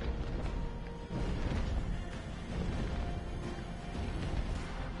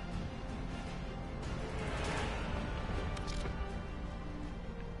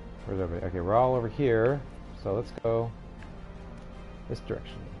 Where's everybody? Okay, we're all over here. So let's go this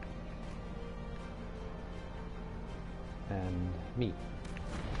direction. And meet.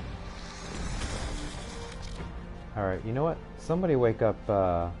 Alright, you know what? Somebody wake up,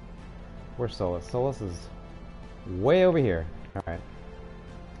 where's Solus? Solus is way over here. Alright.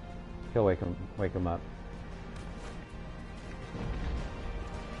 He'll wake him up.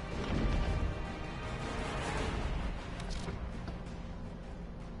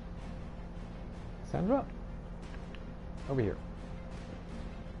 Sandra? Over here.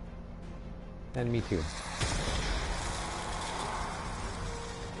 And me too.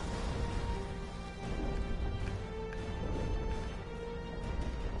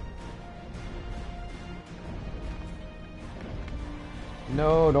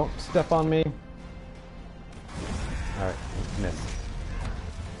 No, don't step on me. Alright, miss.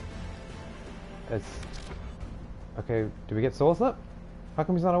 It's... Okay, did we get Solus up? How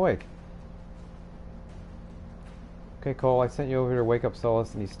come he's not awake? Okay, Cole, I sent you over here to wake up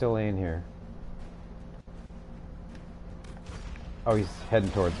Solus and he's still laying here. Oh, he's heading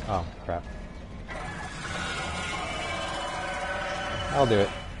towards... Oh, crap. I'll do it.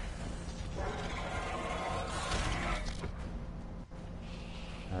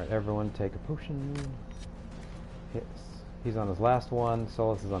 Alright, everyone take a potion. He's on his last one.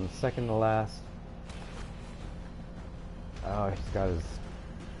 Solus is on his second to last. Oh, he's got his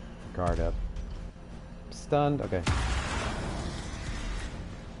guard up. Stunned? Okay.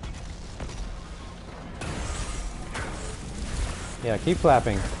 Yeah, keep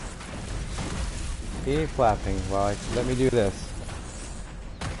flapping. Keep flapping while let me do this.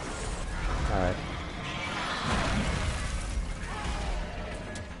 Alright.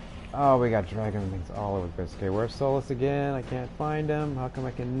 Oh, we got dragonlings all over the place. Okay, where's Solus again? I can't find him. How come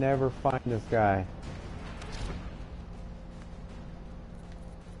I can never find this guy?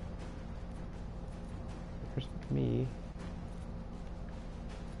 Where's me?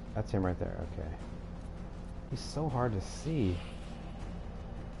 That's him right there. Okay. He's so hard to see.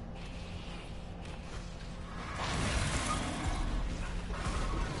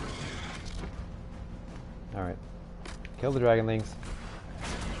 Kill the dragonlings.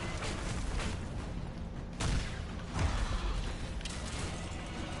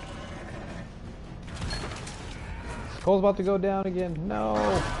 Cole's about to go down again. No!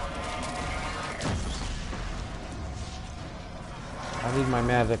 I need my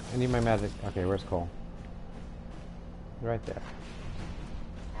magic. I need my magic. Okay, where's Cole? Right there.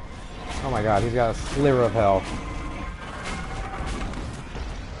 Oh my god, he's got a sliver of health.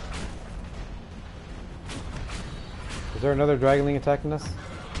 Is there another dragonling attacking us?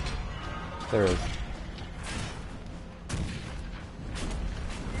 There is.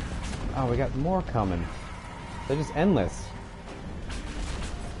 Oh, we got more coming. They're just endless.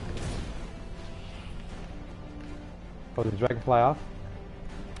 Oh, did the dragon fly off?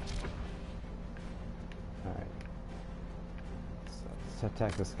 Alright. Let's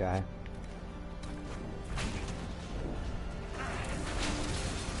attack this guy.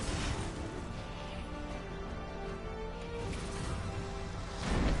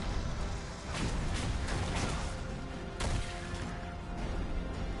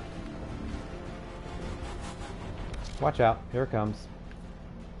 Watch out, here it comes.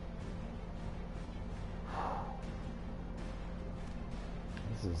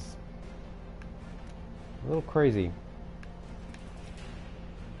 This is a little crazy.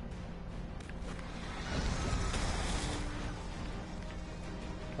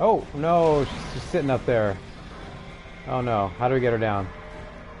 Oh, no, she's just sitting up there. Oh no, how do we get her down?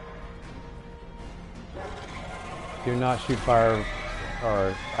 Do not shoot fire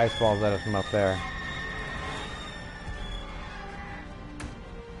or ice balls at us from up there.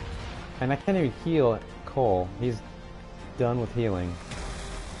 And I can't even heal Cole. He's done with healing.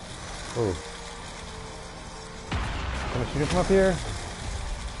 Ooh. Can I shoot him from up here?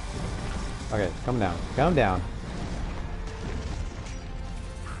 Okay, come down. Come down.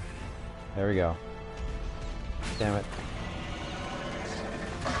 There we go. Damn it.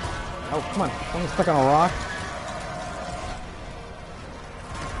 Oh, come on. Someone's stuck on a rock.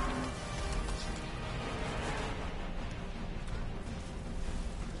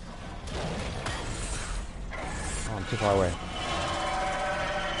 Too far away.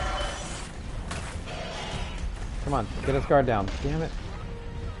 Come on, get his guard down. Damn it.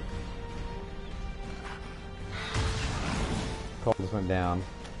 Cole just went down.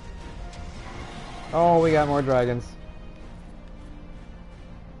 Oh, we got more dragons.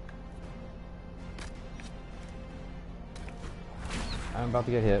 I'm about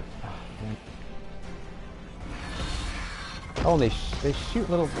to get hit. Oh, and they shoot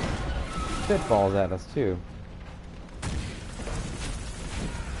little spitballs at us too.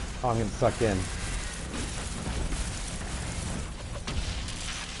 Oh, I'm getting sucked in.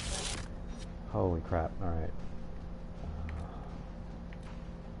 Holy crap, alright.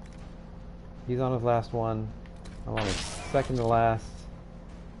 He's on his last one. I'm on his second to last.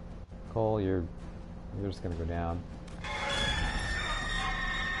 Cole, you're just gonna go down.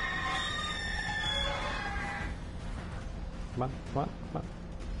 Come on, come on, come on.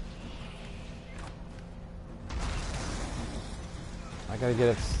 I gotta get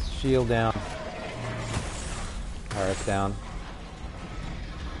its shield down. Alright, it's down.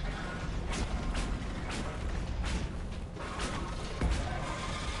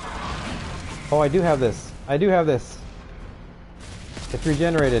 Oh, I do have this. I do have this. It's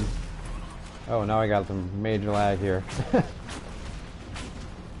regenerated. Oh, now I got some major lag here.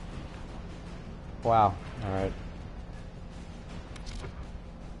 Wow. Alright.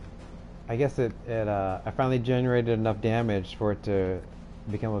 I guess I finally generated enough damage for it to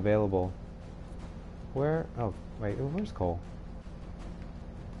become available. Where? Oh, wait, where's Cole?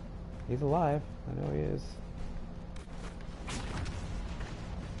 He's alive. I know he is.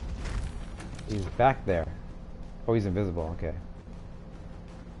 He's back there. Oh, he's invisible. Okay.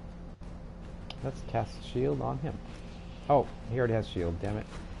 Let's cast shield on him. Oh, he already has shield. Damn it.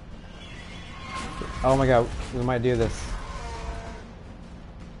 Oh my god, we might do this.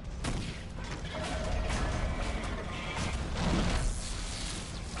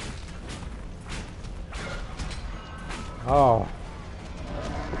 Oh.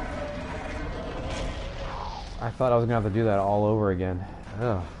 I thought I was gonna have to do that all over again.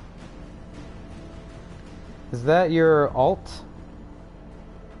 Ugh. Is that your alt?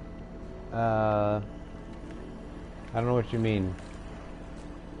 I don't know what you mean.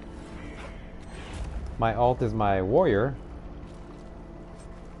 My alt is my warrior.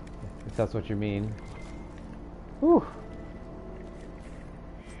 If that's what you mean. Whew.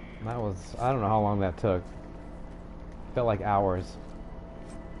 That was, I don't know how long that took. Felt like hours.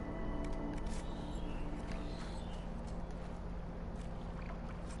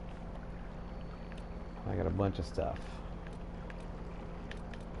 I got a bunch of stuff.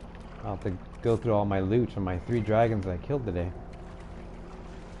 I'll have to go through all my loot from my 3 dragons I killed today.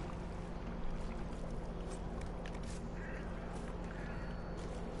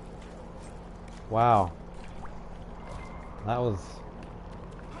 Wow. That was,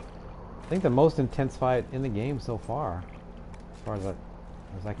 I think, the most intense fight in the game so far.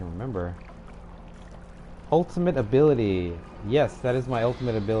 As I can remember. Ultimate ability. Yes, that is my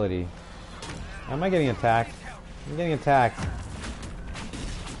ultimate ability. Am I getting attacked? I'm getting attacked.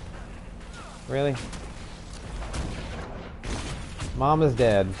 Really? Mom is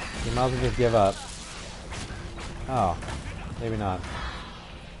dead. You might as well just give up. Oh, maybe not.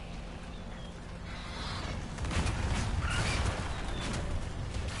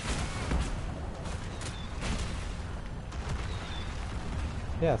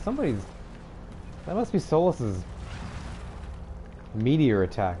 Yeah, somebody's... That must be Solus's meteor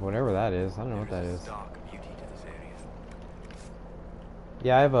attack, whatever that is. I don't know what that is.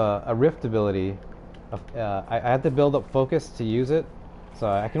 Yeah, I have a rift ability. I have to build up focus to use it. So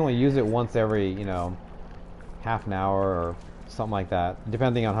I can only use it once every, you know, half an hour or something like that,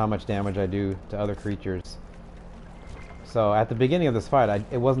 depending on how much damage I do to other creatures. So at the beginning of this fight,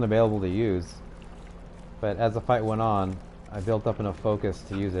 it wasn't available to use. But as the fight went on, I built up enough focus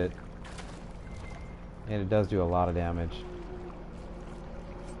to use it. And it does do a lot of damage.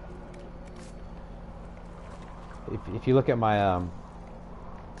 If you look at my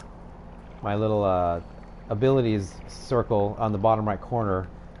my little abilities circle on the bottom right corner,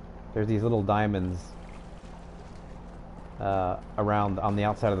 there's these little diamonds around on the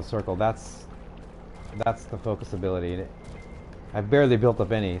outside of the circle. That's the focus ability. I've barely built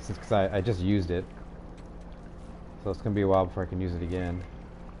up any since because I just used it. So it's going to be a while before I can use it again.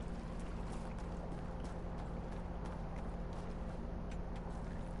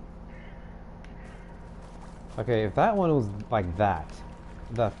 Okay, if that one was like that,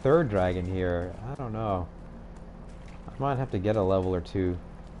 the third dragon here, I don't know. I might have to get a level or 2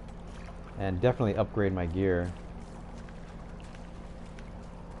 and definitely upgrade my gear.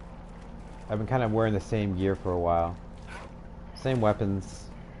 I've been kind of wearing the same gear for a while. Same weapons,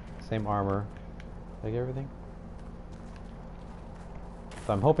 same armor. Did I get everything?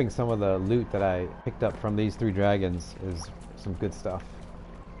 So I'm hoping some of the loot that I picked up from these 3 dragons is some good stuff.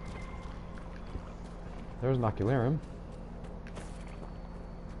 There's an Ocularium.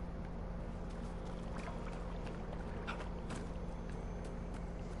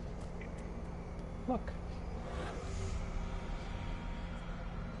 Look.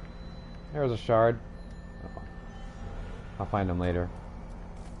 There's a shard. Oh. I'll find them later.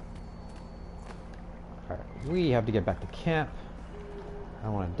 Alright, we have to get back to camp. I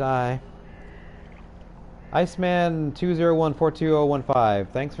don't want to die. Iceman20142015.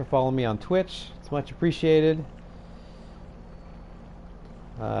 Thanks for following me on Twitch. It's much appreciated.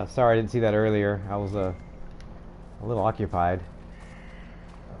 Sorry I didn't see that earlier. I was a little occupied.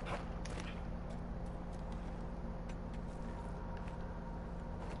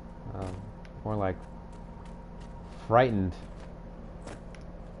 More like frightened.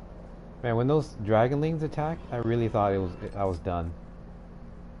 Man, when those dragonlings attacked, I really thought I was done.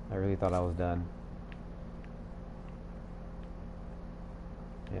 I really thought I was done.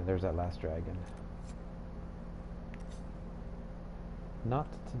 Yeah, there's that last dragon. Not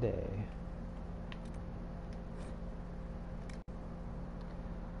today.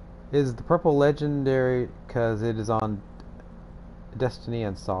 Is the purple legendary because it is on Destiny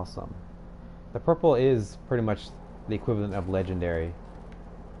and saw some? The purple is pretty much the equivalent of legendary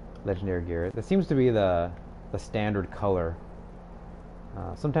gear. That seems to be the standard color.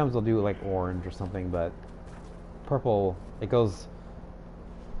 Sometimes they'll do like orange or something, but purple, it goes,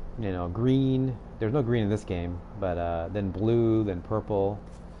 you know, green. There's no green in this game, but then blue, then purple.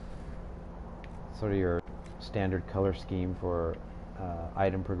 Sort of your standard color scheme for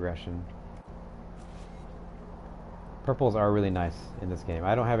item progression. Purples are really nice in this game.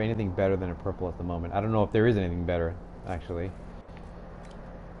 I don't have anything better than a purple at the moment. I don't know if there is anything better, actually.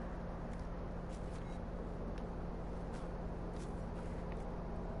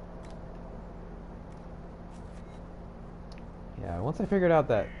 Yeah, once I figured out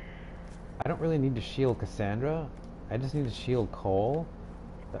that I don't really need to shield Cassandra, I just need to shield Cole,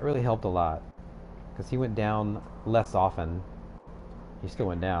 that really helped a lot. Because he went down less often. He still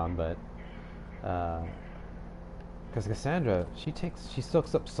went down, but because Cassandra, she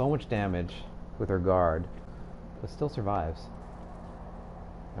soaks up so much damage with her guard, but still survives.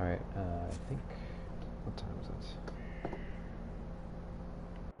 Alright, I think, what time is it?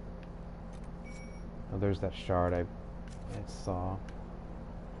 Oh, there's that shard I saw.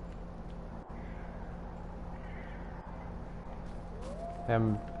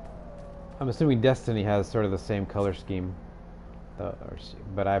 I'm assuming Destiny has sort of the same color scheme,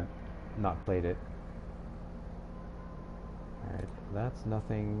 but I've not played it. Alright, that's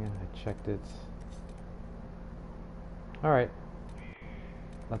nothing. I checked it. Alright.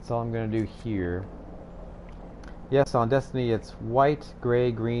 That's all I'm going to do here. Yes, on Destiny it's white,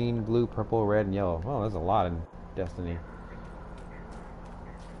 gray, green, blue, purple, red, and yellow. Oh, there's a lot in Destiny.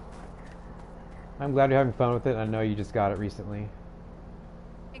 I'm glad you're having fun with it. I know you just got it recently.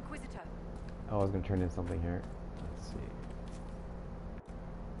 Inquisitor. Oh, I was going to turn in something here. Let's see.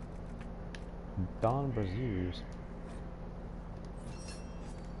 Don Braziers.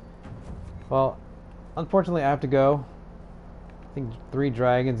 Well, unfortunately I have to go. I think 3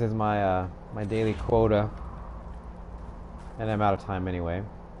 dragons is my my daily quota. And I'm out of time anyway.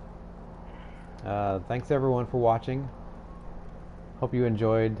 Thanks everyone for watching. Hope you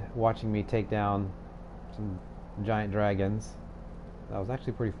enjoyed watching me take down some giant dragons. That was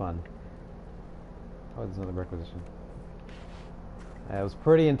actually pretty fun. Oh, there's another requisition. It was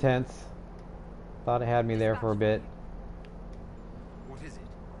pretty intense. Thought it had me there for a bit. What is it?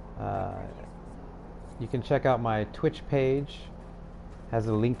 You can check out my Twitch page. Has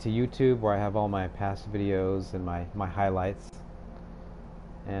a link to YouTube where I have all my past videos and my highlights.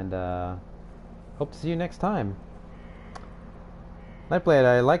 And hope to see you next time. Nightblade,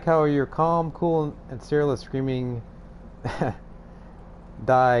 I like how you're calm, cool, and Cyril is screaming.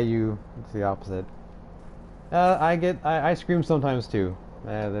 Die, you. It's the opposite. I scream sometimes too.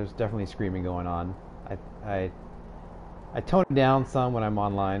 There's definitely screaming going on. I tone it down some when I'm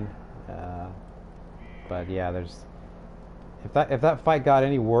online. But yeah, there's. If that fight got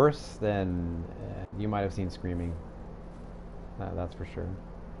any worse, then you might have seen screaming. That's for sure.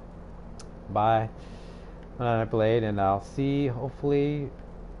 Bye. Nightblade, and I'll hopefully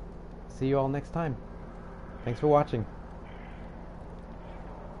see you all next time. Thanks for watching.